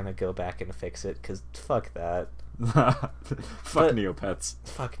ever gonna go back and fix it, because fuck that. Fuck Neopets.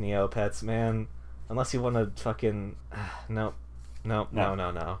 Fuck Neopets, man. Unless you want to fucking... No.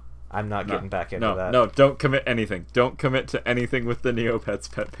 I'm not getting back into that. No, don't commit anything. Don't commit to anything with the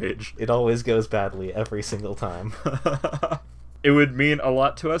Neopets pet page. It always goes badly every single time. It would mean a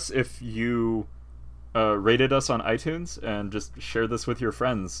lot to us if you rated us on iTunes and just share this with your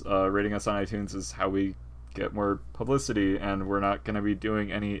friends. Rating us on iTunes is how we get more publicity, and we're not going to be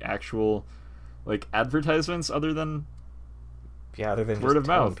doing any actual like advertisements other than other than word just of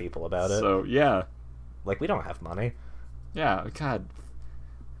telling mouth. people about it. So yeah, like we don't have money. Yeah, God.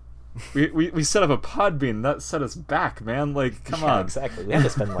 We set up a Podbean. That set us back, man. Like, come on. Exactly. We had to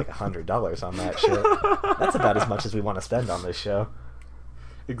spend like $100 on that shit. That's about as much as we want to spend on this show.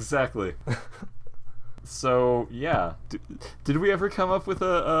 Exactly. So yeah, did we ever come up with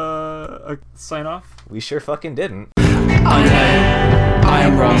a sign off? We sure fucking didn't. I know. I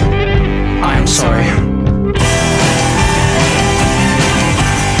am wrong. I am sorry.